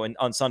 Verdugo,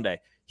 on Sunday.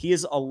 He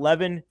is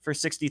 11 for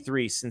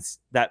 63 since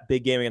that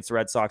big game against the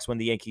Red Sox when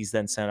the Yankees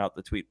then sent out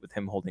the tweet with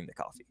him holding the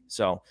coffee.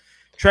 So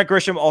Trent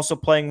Grisham also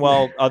playing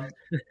well.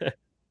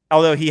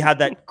 Although he had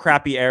that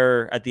crappy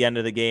error at the end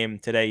of the game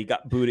today. He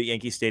got booed at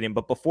Yankee Stadium.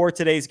 But before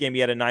today's game,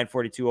 he had a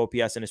 942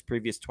 OPS in his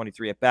previous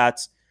 23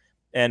 at-bats.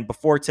 And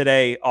before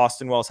today,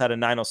 Austin Wells had a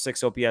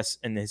 906 OPS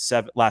in his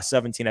last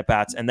 17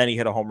 at-bats. And then he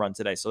hit a home run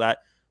today. So that,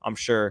 I'm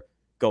sure,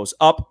 goes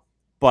up.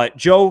 But,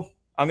 Joe,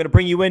 I'm going to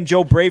bring you in.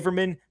 Joe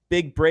Braverman,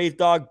 big Brave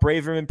Dog.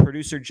 Braverman,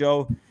 producer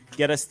Joe,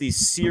 get us these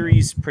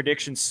series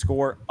prediction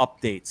score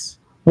updates.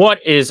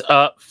 What is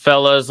up,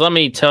 fellas? Let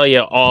me tell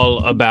you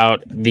all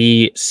about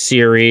the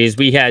series.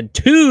 We had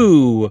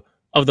 2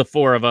 of the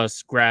 4 of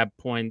us grab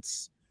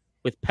points,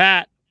 with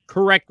Pat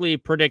correctly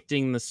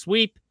predicting the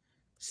sweep.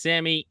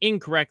 Sammy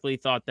incorrectly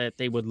thought that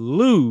they would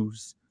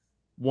lose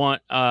 2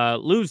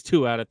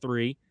 out of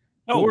 3.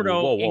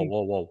 Gordo,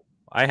 whoa.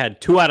 I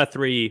had 2 out of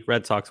 3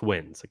 Red Sox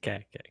wins.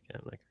 Okay.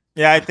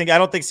 Yeah, I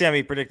don't think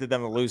Sammy predicted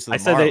them to lose to the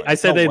Marlins. I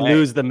said they'd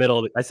lose the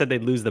middle. I said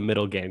they'd lose the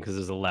middle game because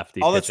there's a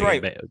lefty. Oh, that's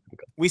right.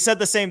 We said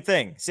the same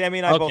thing. Sammy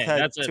and I both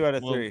had 2 out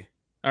of 3.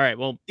 All right.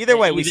 Well, either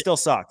way, we still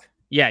suck.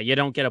 Yeah, you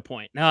don't get a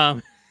point.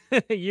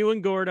 You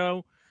and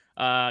Gordo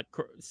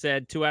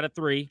said 2 out of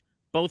 3,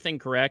 both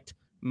incorrect.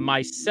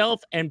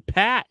 Myself and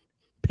Pat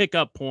pick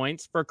up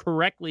points for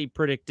correctly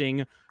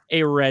predicting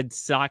a Red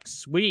Sox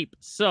sweep.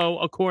 So,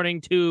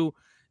 according to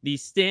the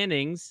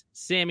standings,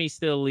 Sammy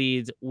still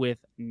leads with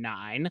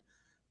 9.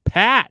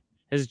 Pat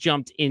has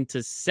jumped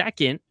into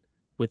second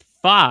with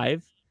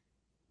 5.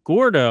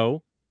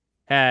 Gordo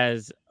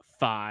has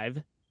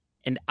 5.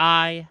 And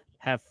I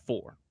have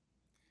 4.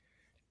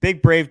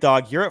 Big Brave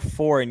Dog, you're at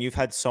 4 and you've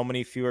had so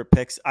many fewer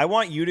picks. I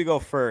want you to go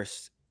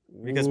first.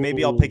 because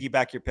maybe I'll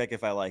piggyback your pick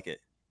if I like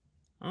it.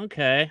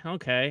 Okay.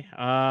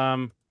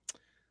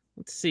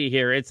 Let's see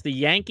here. It's the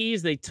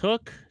Yankees. They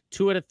took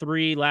 2 out of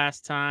 3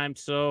 last time,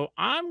 so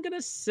I'm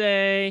gonna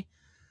say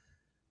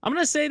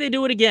they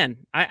do it again.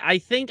 I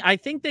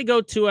think they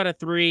go 2 out of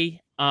 3.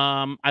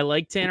 I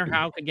like Tanner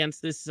Houck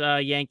against this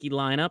Yankee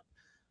lineup.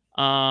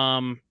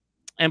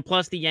 And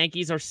plus the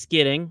Yankees are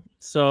skidding,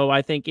 so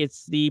I think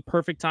it's the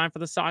perfect time for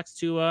the Sox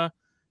to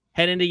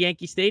head into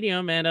Yankee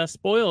Stadium and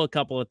spoil a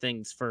couple of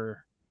things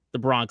for the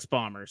Bronx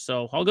Bombers.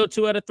 So I'll go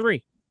 2 out of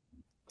 3.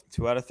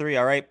 2 out of 3.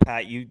 All right,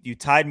 Pat, you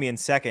tied me in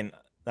second.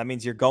 That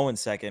means you're going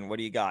second. What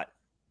do you got?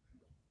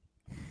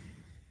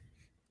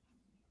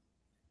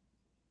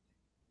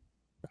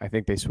 I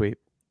think they sweep.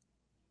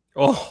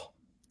 Oh,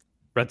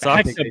 Red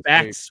Sox.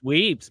 Back-to-back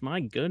sweeps.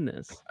 My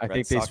goodness. I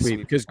think they sweep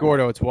because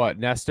Gordo, it's what?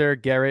 Nestor,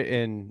 Garrett,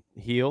 and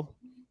Heel.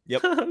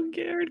 Yep.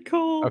 Garrett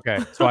Cole. Okay,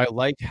 so I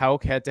like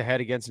Houck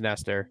head-to-head against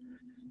Nestor.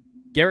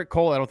 Garrett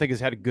Cole, I don't think has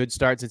had a good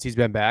start since he's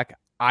been back.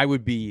 I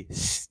would be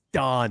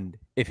stunned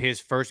if his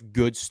first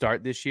good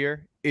start this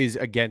year is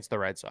against the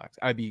Red Sox.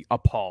 I'd be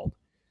appalled.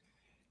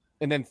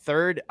 And then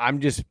third, I'm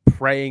just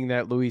praying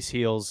that Luis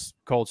Heel's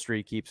cold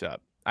streak keeps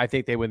up. I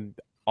think they win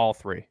all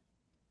 3.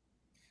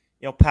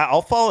 Pat,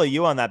 I'll follow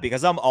you on that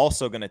because I'm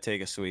also going to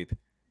take a sweep.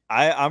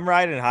 I'm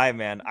riding high,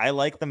 man. I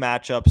like the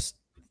matchups.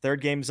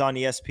 Third game's on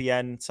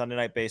ESPN, Sunday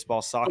Night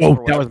Baseball. Sox.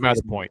 Oh, that was my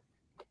other point.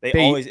 It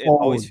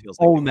always feels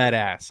like own that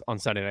ass on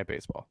Sunday Night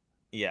Baseball.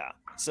 Yeah.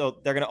 So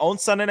they're going to own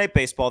Sunday Night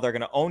Baseball. They're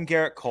going to own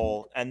Garrett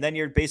Cole. And then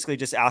you're basically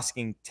just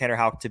asking Tanner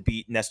Houck to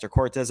beat Nestor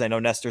Cortez. I know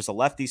Nestor's a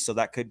lefty, so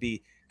that could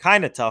be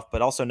kind of tough,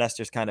 but also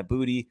Nestor's kind of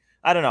booty.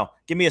 I don't know.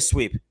 Give me a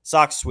sweep.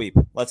 Sox sweep.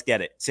 Let's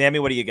get it. Sammy,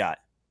 what do you got?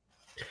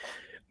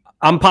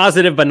 I'm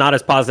positive, but not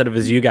as positive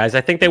as you guys.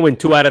 I think they win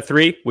 2 out of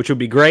 3, which would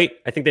be great.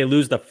 I think they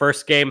lose the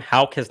first game.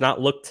 Houck has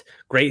not looked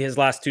great his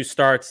last 2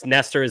 starts.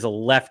 Nestor is a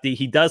lefty.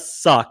 He does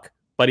suck,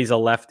 but he's a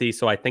lefty,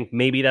 so I think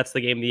maybe that's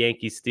the game the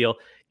Yankees steal.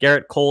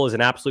 Garrett Cole is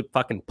an absolute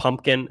fucking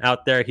pumpkin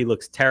out there. He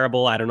looks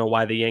terrible. I don't know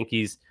why the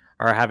Yankees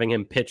are having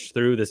him pitch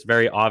through this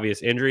very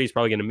obvious injury. He's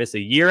probably going to miss a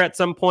year at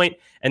some point.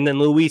 And then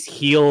Luis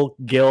Gil,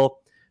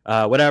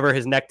 whatever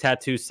his neck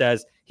tattoo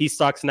says, he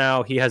sucks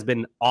now. He has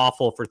been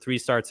awful for 3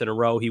 starts in a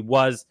row. He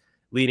was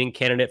leading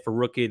candidate for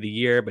Rookie of the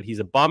Year, but he's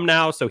a bum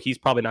now, so he's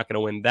probably not going to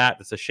win that.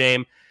 That's a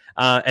shame.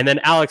 And then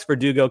Alex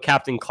Verdugo,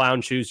 Captain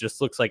Clown Shoes, just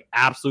looks like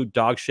absolute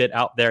dog shit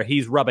out there.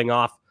 He's rubbing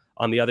off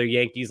on the other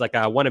Yankees, like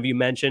one of you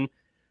mentioned.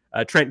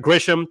 Trent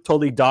Grisham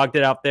totally dogged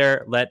it out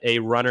there. Let a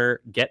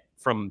runner get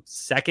from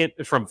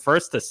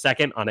first to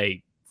second on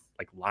a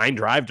line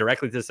drive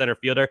directly to the center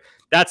fielder.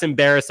 That's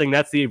embarrassing.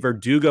 That's the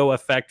Verdugo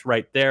effect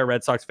right there.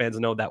 Red Sox fans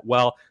know that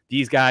well.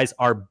 These guys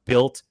are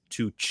built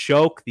to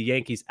choke. The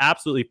Yankees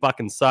absolutely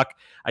fucking suck.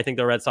 I think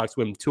the Red Sox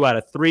win 2 out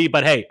of 3,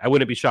 but hey, I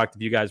wouldn't be shocked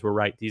if you guys were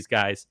right. These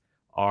guys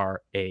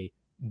are a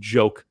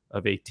joke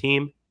of a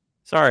team.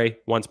 Sorry,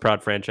 once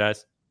proud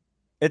franchise.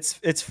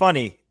 It's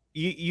funny.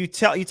 You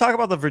talk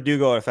about the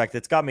Verdugo effect.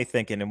 It's got me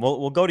thinking, and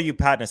we'll go to you,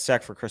 Pat, in a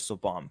sec for Crystal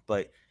Bomb.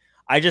 But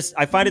I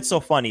find it so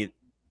funny.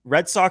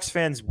 Red Sox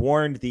fans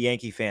warned the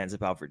Yankee fans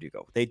about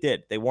Verdugo. They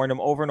did. They warned him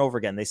over and over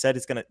again. They said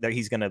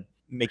he's gonna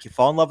make you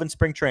fall in love in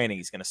spring training.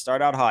 He's gonna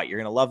start out hot. You're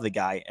gonna love the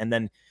guy, and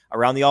then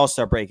around the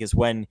All-Star break is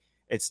when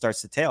it starts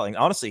to tail. And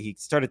honestly, he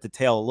started to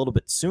tail a little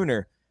bit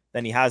sooner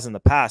than he has in the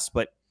past.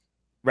 But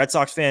Red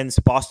Sox fans,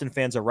 Boston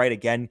fans are right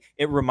again.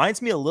 It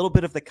reminds me a little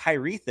bit of the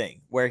Kyrie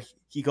thing, where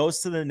he goes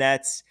to the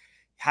Nets,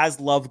 has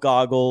love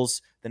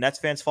goggles. The Nets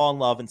fans fall in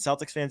love, and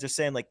Celtics fans are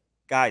saying,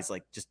 guys,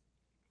 just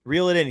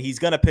reel it in. He's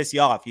gonna piss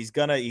you off. He's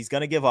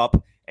gonna give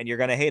up, and you're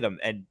gonna hate him.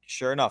 And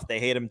sure enough, they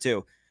hate him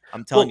too.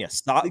 I'm telling you,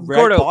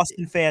 Gordo,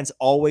 Boston fans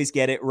always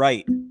get it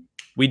right.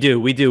 We do.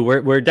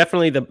 We're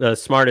definitely the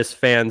smartest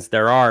fans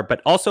there are.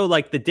 But also,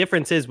 the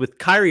difference is with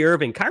Kyrie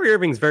Irving. Kyrie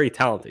Irving's very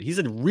talented. He's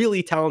a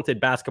really talented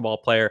basketball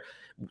player.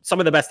 Some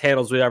of the best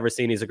handles we've ever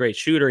seen. He's a great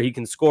shooter. He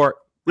can score.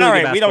 Really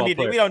all right, we don't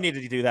need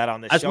to do that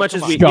on this. As show. much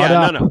Come as we,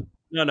 on.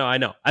 no, I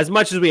know. As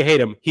much as we hate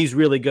him, he's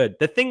really good.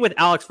 The thing with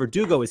Alex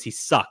Verdugo is he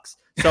sucks.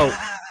 So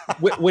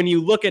when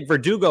you look at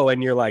Verdugo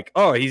and you're like,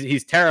 oh,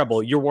 he's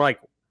terrible, you're like,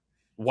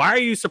 why are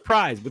you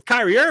surprised? With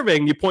Kyrie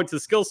Irving, you point to the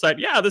skill set.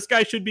 Yeah, this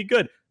guy should be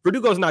good.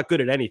 Verdugo's not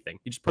good at anything.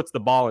 He just puts the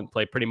ball in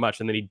play pretty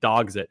much, and then he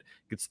dogs it.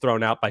 Gets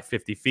thrown out by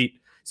 50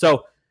 feet.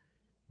 So,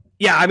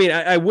 yeah, I mean,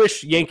 I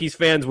wish Yankees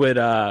fans would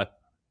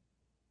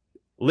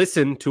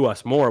listen to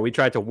us more. We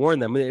tried to warn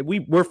them.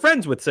 We're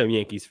friends with some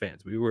Yankees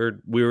fans. We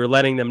were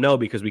letting them know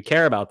because we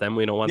care about them.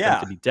 We don't want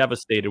them to be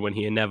devastated when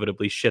he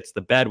inevitably shits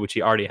the bed, which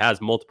he already has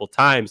multiple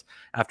times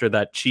after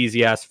that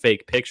cheesy ass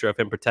fake picture of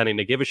him pretending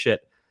to give a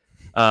shit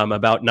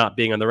about not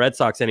being on the Red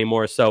Sox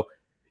anymore. So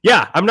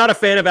yeah, I'm not a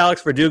fan of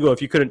Alex Verdugo.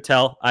 If you couldn't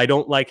tell, I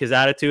don't like his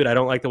attitude. I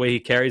don't like the way he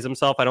carries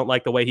himself. I don't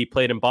like the way he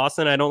played in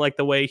Boston. I don't like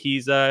the way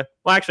he's well,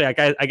 actually,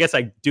 I guess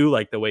I do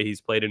like the way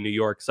he's played in New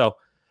York. So,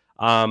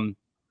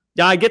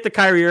 yeah, I get the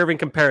Kyrie Irving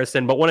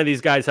comparison, but one of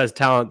these guys has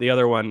talent. The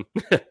other one,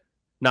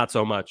 not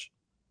so much.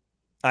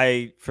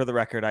 For the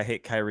record, I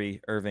hate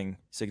Kyrie Irving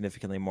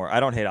significantly more. I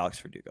don't hate Alex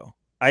Verdugo.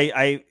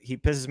 He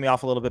pisses me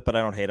off a little bit, but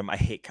I don't hate him. I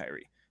hate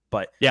Kyrie.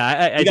 But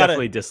yeah, I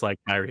definitely dislike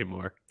Kyrie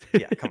more.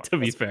 Yeah, come on, to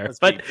be fair.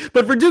 But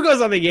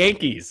Verdugo's on the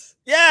Yankees.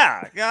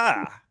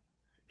 Yeah.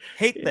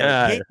 Hate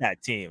that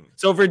team.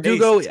 So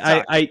Verdugo,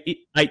 I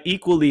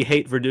equally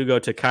hate Verdugo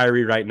to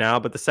Kyrie right now,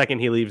 but the second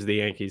he leaves the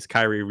Yankees,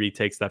 Kyrie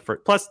retakes that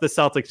first. Plus, the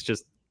Celtics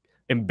just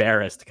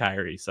embarrassed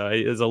Kyrie, so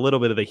there's a little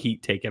bit of the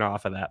heat taken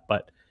off of that.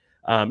 But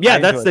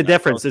that's the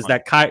difference. Is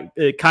that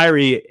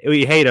Kyrie,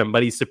 we hate him,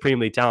 but he's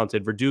supremely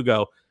talented.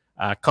 Verdugo,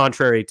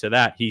 contrary to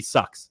that, he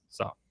sucks.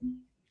 So,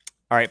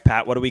 all right,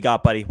 Pat, what do we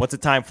got, buddy? What's the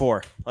time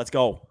for? Let's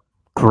go.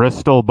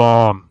 Crystal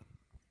bomb.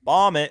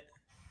 Bomb it.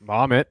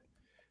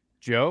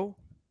 Joe,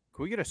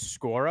 can we get a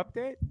score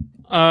update?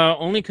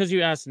 Only because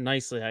you asked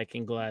nicely, I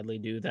can gladly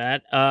do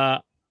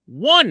that.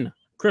 One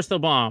crystal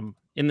bomb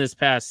in this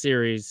past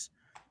series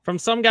from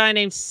some guy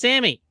named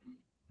Sammy,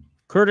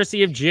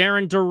 courtesy of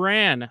Jarren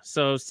Duran.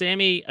 So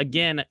Sammy,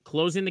 again,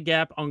 closing the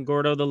gap on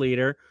Gordo, the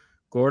leader.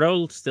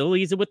 Gordo still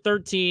leads it with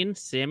 13.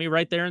 Sammy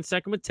right there in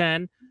second with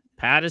 10.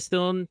 Pat is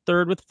still in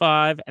third with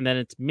 5. And then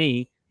it's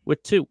me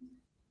with 2.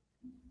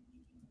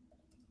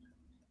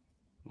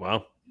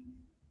 Wow.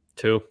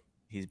 2.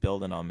 He's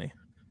building on me.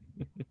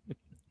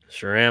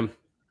 Sure am.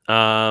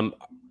 All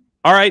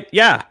right.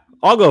 Yeah,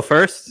 I'll go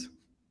first.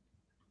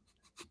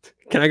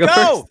 Can I go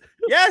first?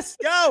 Yes,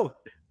 go.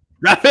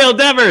 Rafael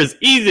Devers.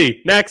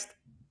 Easy. Next.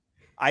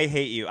 I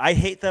hate you. I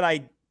hate that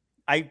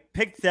I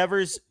picked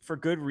Devers for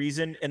good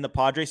reason in the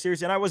Padres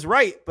series, and I was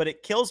right, but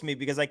it kills me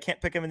because I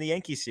can't pick him in the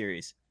Yankees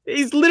series.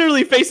 He's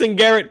literally facing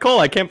Garrett Cole.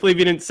 I can't believe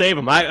he didn't save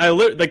him. I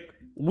like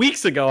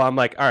weeks ago, I'm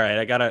like, all right,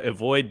 I got to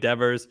avoid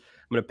Devers.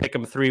 I'm going to pick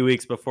him 3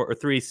 weeks before or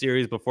 3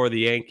 series before the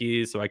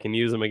Yankees so I can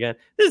use him again.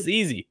 This is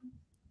easy.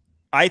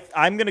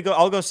 I'm going to go.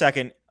 I'll go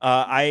second.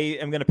 I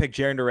am going to pick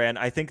Jarren Duran.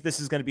 I think this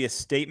is going to be a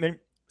statement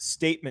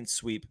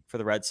sweep for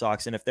the Red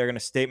Sox. And if they're going to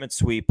statement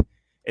sweep,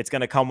 it's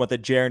going to come with a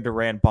Jarren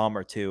Duran bomb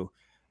or 2.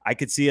 I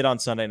could see it on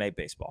Sunday Night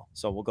Baseball.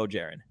 So we'll go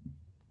Jarren.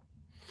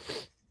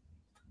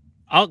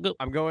 I'll go.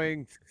 I'm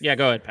going. Yeah,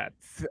 go ahead, Pat.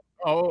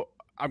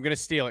 I'm going to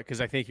steal it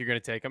because I think you're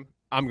going to take him.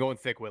 I'm going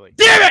Thick Willie.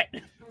 Damn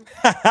it!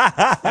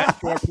 That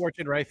short porch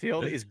in right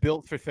field is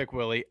built for Thick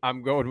Willie.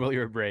 I'm going Willie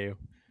Abreu.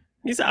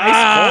 He's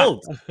ice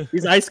cold.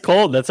 He's ice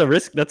cold. That's a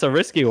risk. That's a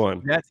risky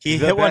one. He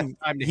hit one.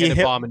 Time to hit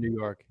a bomb in New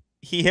York.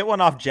 He hit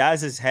one off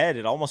Jazz's head.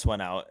 It almost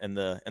went out in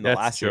the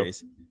last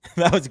series.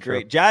 That was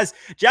great. Jazz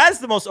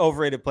the most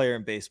overrated player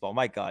in baseball.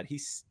 My God,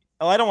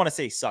 I don't want to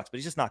say he sucks, but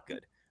he's just not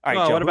good. All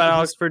right, Joe, what about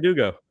Alex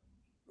Verdugo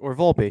or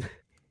Volpe?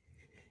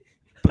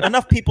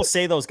 Enough people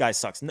say those guys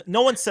sucks.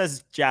 No one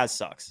says Jazz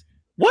sucks.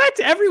 What?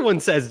 Everyone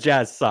says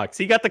Jazz sucks.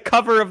 He got the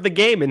cover of the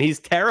game, and he's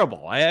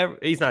terrible.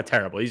 He's not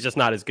terrible. He's just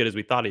not as good as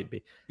we thought he'd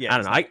be. Yeah, I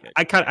don't know.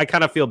 I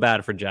kind of feel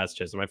bad for Jazz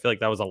Chisholm. I feel like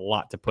that was a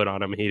lot to put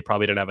on him. He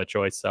probably didn't have a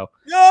choice. So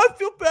yeah, I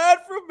feel bad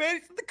for him, man.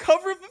 The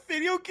cover of the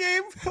video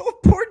game. Oh,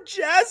 poor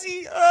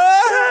Jazzy.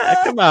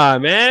 Come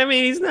on, man. I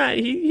mean, he's not.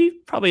 He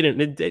probably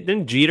didn't.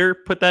 Didn't Jeter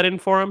put that in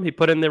for him? He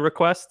put in the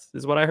request,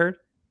 is what I heard.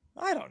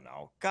 I don't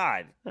know.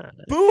 God.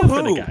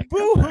 Boo-hoo.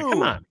 Boo-hoo.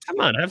 Come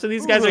on. Half of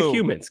these guys are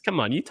humans.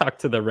 Come on. You talk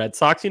to the Red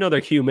Sox. You know they're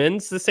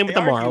humans. The same with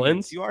the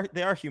Marlins.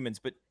 They are humans,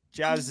 but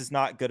Jazz is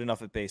not good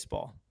enough at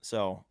baseball.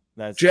 So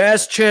that's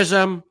Jazz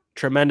Chisholm.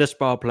 Tremendous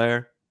ball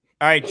player.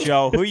 All right,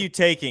 Joe. Who are you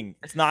taking?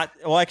 It's not.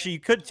 Well, actually, you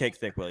could take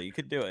Thick Willie. You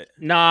could do it.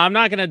 No, I'm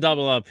not going to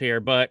double up here,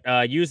 but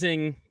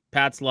using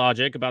Pat's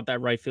logic about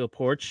that right field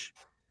porch,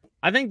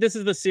 I think this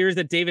is the series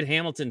that David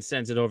Hamilton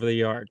sends it over the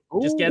yard.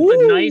 Just get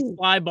the nice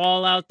fly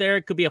ball out there.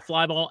 It could be a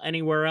fly ball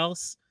anywhere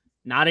else.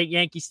 Not at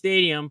Yankee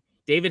Stadium.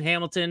 David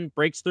Hamilton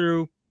breaks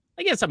through,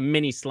 I guess, a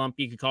mini slump,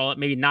 you could call it.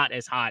 Maybe not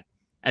as hot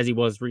as he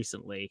was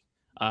recently.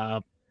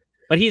 But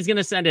he's going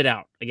to send it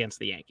out against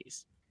the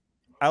Yankees.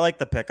 I like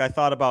the pick. I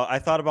thought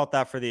about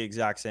that for the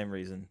exact same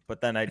reason.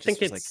 But then I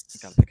just was like, you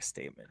got to pick a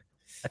statement.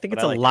 I think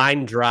it's a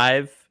line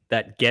drive.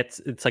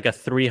 It's like a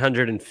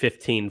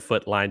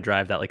 315-foot line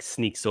drive that like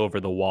sneaks over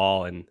the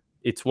wall. And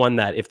it's one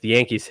that if the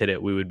Yankees hit it,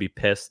 we would be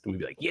pissed. And we'd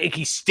be like,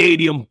 Yankee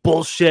Stadium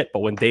bullshit. But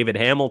when David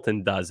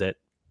Hamilton does it,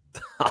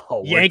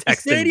 Yankee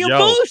Stadium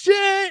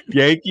bullshit.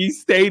 Yankee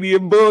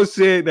Stadium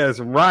bullshit. That's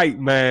right,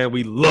 man.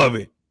 We love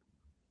it.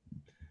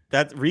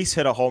 That Reese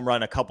hit a home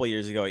run a couple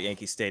years ago at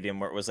Yankee Stadium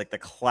where it was like the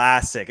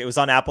classic. It was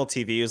on Apple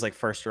TV. It was like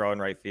first row in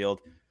right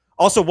field.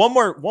 Also, one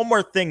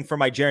more thing for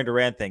my Jarren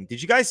Duran thing.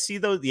 Did you guys see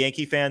the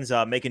Yankee fans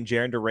making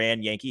Jarren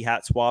Duran Yankee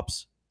hat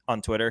swaps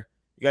on Twitter?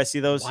 You guys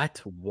see those?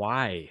 What?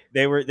 Why?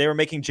 They were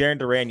making Jarren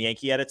Duran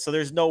Yankee edits, so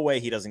there's no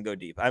way he doesn't go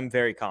deep. I'm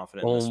very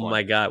confident. Oh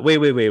my God! Wait!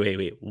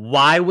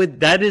 Why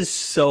would that is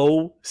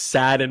so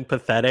sad and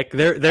pathetic?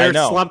 They're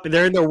slump.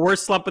 They're in their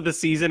worst slump of the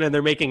season, and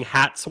they're making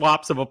hat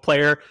swaps of a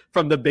player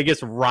from the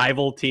biggest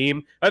rival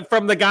team,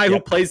 from the guy who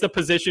plays the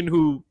position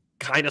who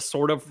kind of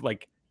sort of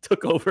like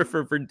took over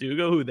for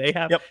Verdugo, who they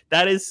have. Yep.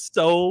 That is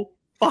so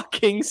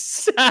fucking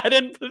sad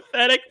and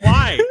pathetic.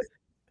 Why?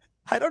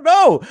 I don't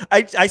know.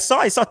 I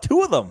saw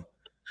 2 of them.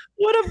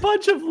 What a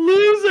bunch of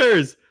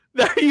losers.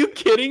 Are you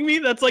kidding me?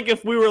 That's like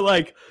if we were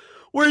like,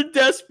 We're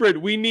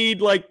desperate. We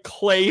need like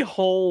Clay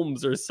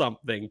Holmes or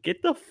something.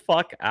 Get the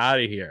fuck out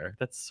of here.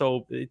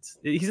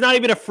 He's not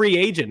even a free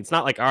agent. It's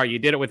not like, oh, you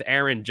did it with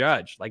Aaron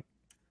Judge. Like,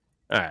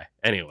 all right.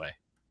 Anyway,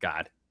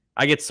 God,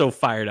 I get so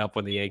fired up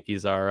when the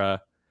Yankees are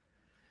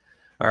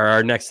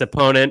our next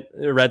opponent,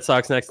 the Red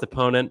Sox next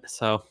opponent.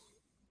 So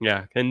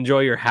yeah,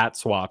 enjoy your hat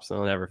swaps.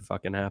 It'll never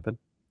fucking happen.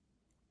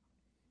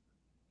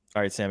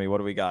 All right, Sammy, what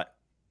do we got?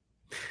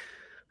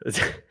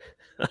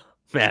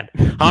 Man,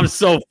 I'm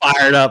so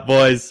fired up,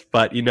 boys.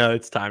 But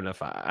it's time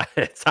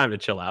to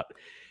chill out.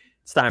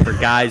 It's time for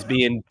guys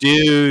being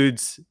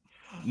dudes.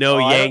 No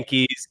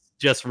Yankees,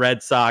 just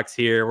Red Sox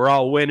here. We're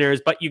all winners,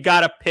 but you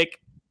gotta pick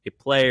a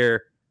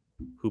player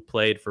who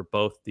played for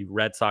both the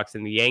Red Sox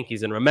and the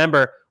Yankees. And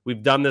remember,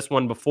 we've done this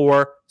one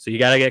before, so you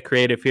gotta get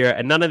creative here.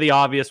 And none of the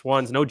obvious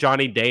ones. No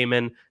Johnny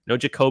Damon, no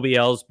Jacoby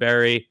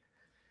Ellsbury.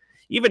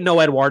 Even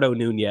no Eduardo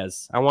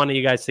Nunez. I wanted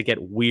you guys to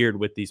get weird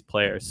with these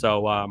players.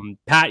 So,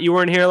 Pat, you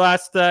weren't here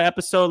last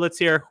episode. Let's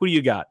hear. Who do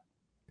you got?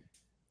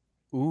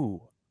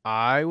 Ooh,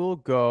 I'll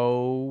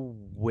go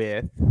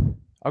with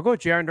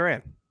Jarren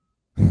Duran.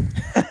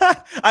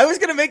 I was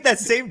going to make that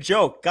same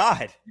joke.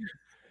 God.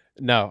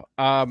 No,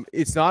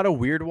 it's not a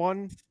weird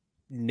one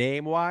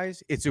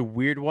name-wise. It's a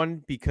weird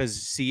one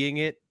because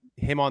seeing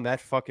him on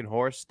that fucking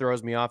horse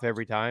throws me off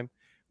every time.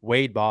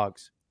 Wade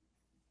Boggs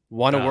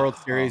won a World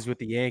Series with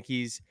the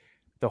Yankees.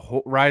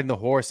 Riding the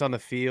horse on the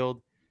field,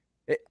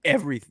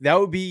 everything that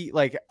would be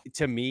like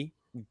to me.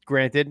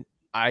 Granted,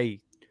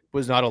 I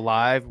was not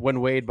alive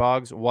when Wade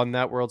Boggs won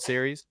that World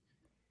Series,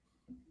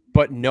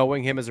 but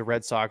knowing him as a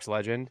Red Sox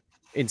legend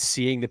and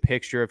seeing the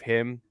picture of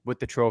him with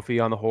the trophy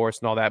on the horse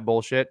and all that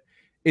bullshit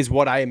is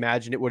what I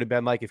imagine it would have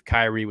been like if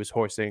Kyrie was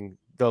horsing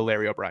the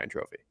Larry O'Brien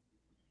trophy.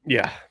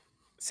 Yeah,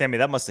 Sammy,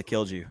 that must have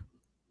killed you.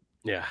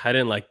 Yeah, I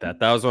didn't like that.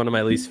 That was one of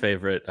my least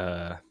favorite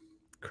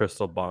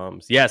crystal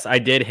bombs. Yes, I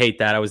did hate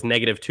that. I was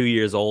 -2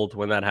 years old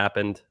when that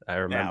happened. I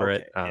remember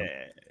it. All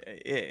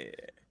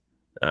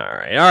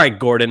right,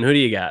 Gordon, who do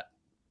you got?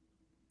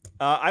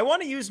 I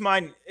want to use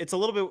mine. It's a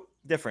little bit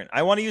different.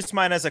 I want to use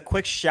mine as a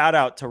quick shout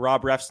out to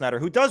Rob Refsnyder,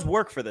 who does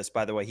work for this,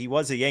 by the way. He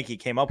was a Yankee,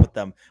 came up with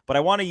them, but I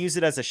want to use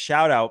it as a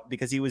shout out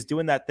because he was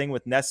doing that thing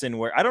with Nesson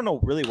where I don't know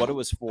really what it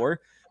was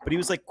for, but he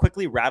was like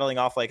quickly rattling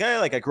off like, hey,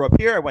 like I grew up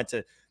here. I went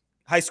to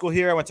high school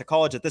here. I went to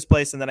college at this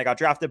place. And then I got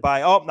drafted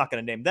by, I'm not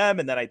going to name them.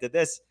 And then I did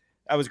this.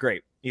 That was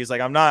great. He was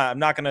like, I'm not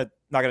going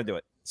to do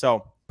it.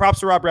 So props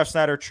to Rob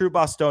Refsnyder, true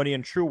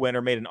Bostonian, true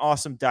winner, made an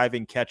awesome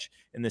diving catch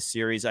in this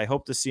series. I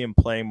hope to see him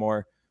playing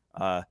more.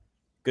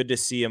 Good to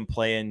see him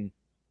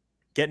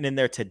getting in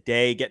there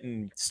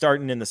today,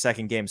 starting in the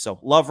second game. So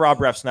love Rob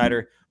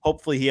Refsnyder.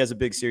 Hopefully he has a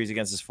big series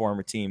against his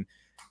former team.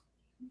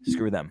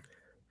 Screw them.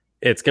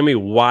 It's going to be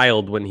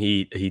wild when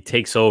he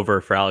takes over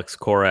for Alex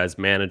Cora as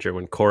manager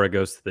when Cora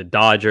goes to the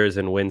Dodgers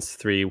and wins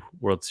 3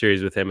 World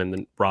Series with him, and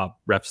then Rob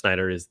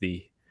Refsnyder is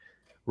the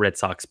Red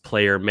Sox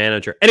player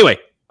manager. Anyway,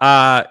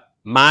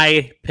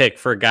 my pick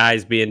for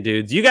guys being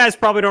dudes. You guys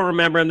probably don't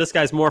remember him. This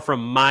guy's more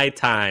from my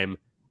time.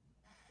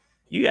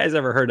 You guys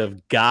ever heard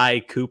of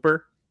Guy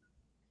Cooper?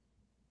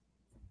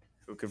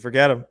 Who could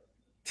forget him?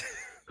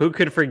 Who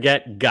could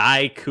forget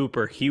Guy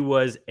Cooper? He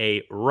was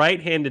a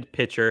right-handed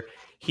pitcher.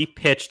 He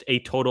pitched a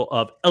total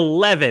of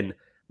 11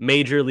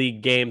 major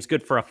league games,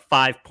 good for a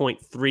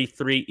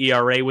 5.33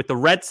 ERA. With the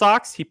Red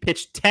Sox, he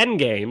pitched 10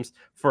 games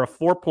for a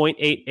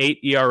 4.88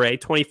 ERA,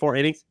 24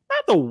 innings.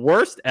 Not the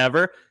worst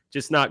ever,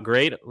 just not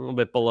great, a little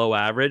bit below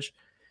average.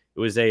 It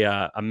was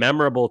a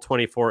memorable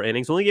 24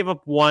 innings. Only gave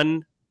up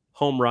 1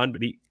 home run,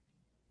 but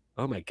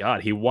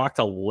he walked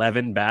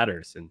 11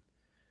 batters. And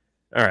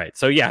all right,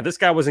 so yeah, this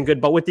guy wasn't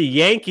good. But with the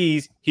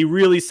Yankees, he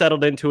really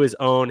settled into his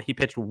own. He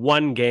pitched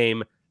 1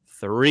 game,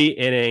 3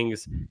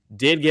 innings,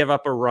 did give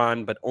up a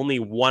run, but only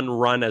 1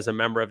 run as a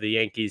member of the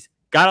Yankees.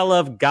 Gotta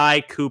love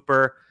Guy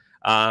Cooper,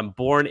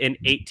 born in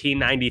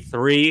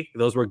 1893.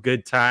 Those were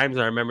good times.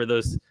 I remember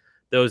those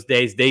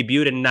days.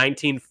 Debuted in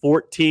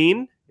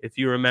 1914, if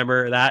you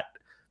remember that.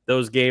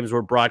 Those games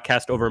were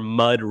broadcast over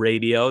Mud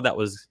Radio.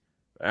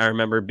 I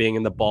remember being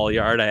in the ball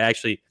yard.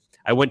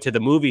 I went to the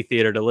movie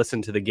theater to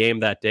listen to the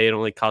game that day. It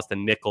only cost a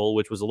nickel,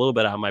 which was a little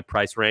bit out of my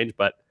price range,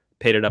 but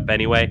paid it up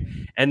anyway.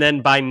 And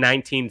then by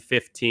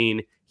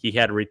 1915, he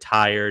had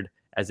retired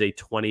as a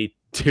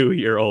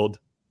 22-year-old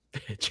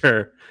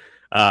pitcher.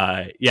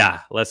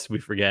 Lest we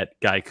forget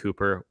Guy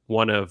Cooper,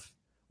 one of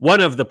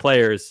the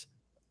players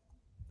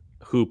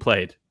who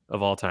played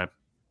of all time.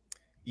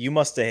 You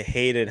must have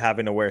hated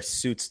having to wear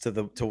suits to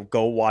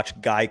go watch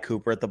Guy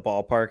Cooper at the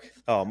ballpark.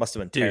 Oh, it must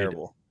have been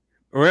terrible.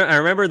 I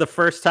remember the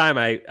first time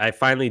I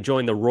finally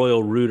joined the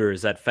Royal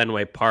Rooters at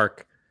Fenway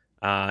Park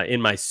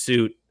in my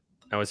suit.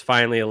 I was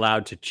finally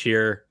allowed to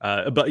cheer,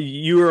 but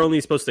you were only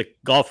supposed to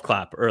golf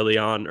clap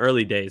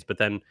early days. But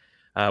then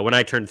when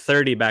I turned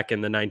 30 back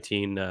in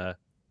the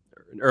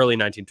early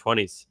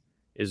 1920s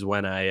is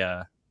when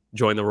I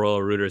joined the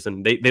Royal Rooters,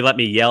 and they let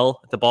me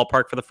yell at the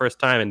ballpark for the first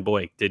time. And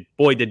boy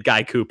did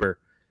Guy Cooper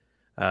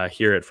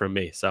hear it from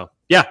me. So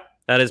yeah,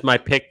 that is my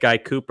pick, Guy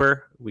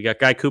Cooper. We got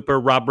Guy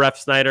Cooper, Rob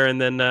Refsnyder, and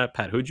then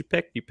Pat. Who'd you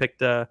pick? You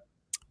picked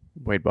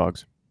Wade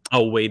Boggs.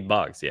 Oh, Wade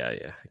Boggs. Yeah.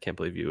 I can't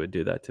believe you would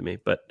do that to me.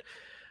 But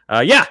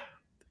yeah,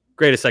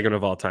 greatest segment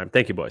of all time.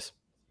 Thank you, boys.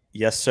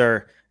 Yes,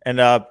 sir.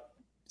 And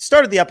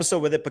started the episode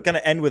with it, but going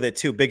to end with it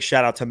too. Big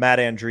shout out to Matt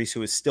Andrees,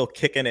 who is still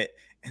kicking it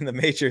in the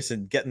majors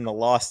and getting the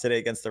loss today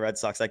against the Red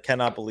Sox. I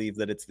cannot believe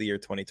that it's the year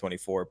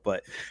 2024,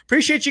 but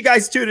appreciate you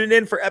guys tuning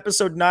in for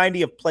episode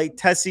 90 of Play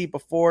Tessie.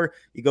 Before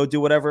you go do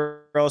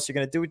whatever else you're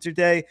going to do with your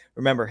day,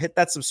 remember, hit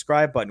that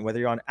subscribe button, whether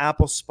you're on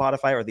Apple,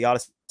 Spotify, or the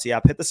Odyssey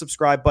app. Hit the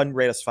subscribe button,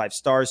 rate us 5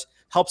 stars.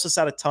 Helps us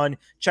out a ton.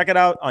 Check it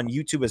out on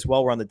YouTube as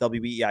well. We're on the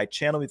WEI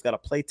channel. We've got a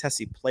Play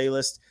Tessie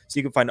playlist, so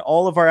you can find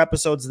all of our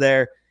episodes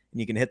there,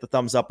 and you can hit the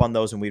thumbs up on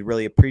those, and we'd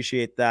really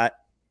appreciate that.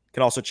 You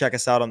can also check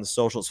us out on the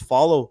socials.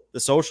 Follow the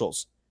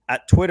socials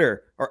at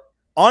Twitter, or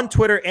on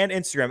Twitter and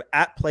Instagram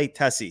at Play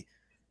Tessie.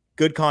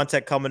 Good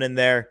content coming in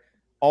there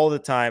all the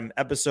time.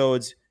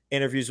 Episodes,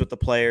 interviews with the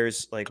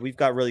players. Like, we've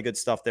got really good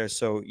stuff there,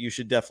 so you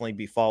should definitely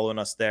be following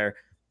us there.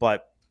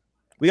 But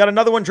we got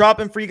another one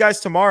dropping for you guys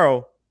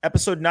tomorrow.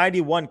 Episode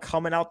 91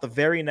 coming out the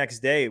very next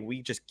day.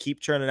 We just keep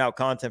churning out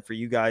content for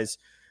you guys.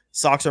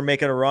 Sox are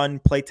making a run.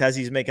 Play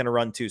Tessie's making a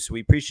run too. So we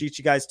appreciate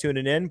you guys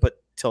tuning in.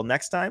 But till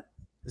next time,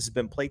 this has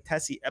been Play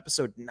Tessie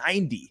episode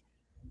 90.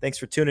 Thanks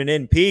for tuning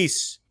in.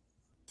 Peace.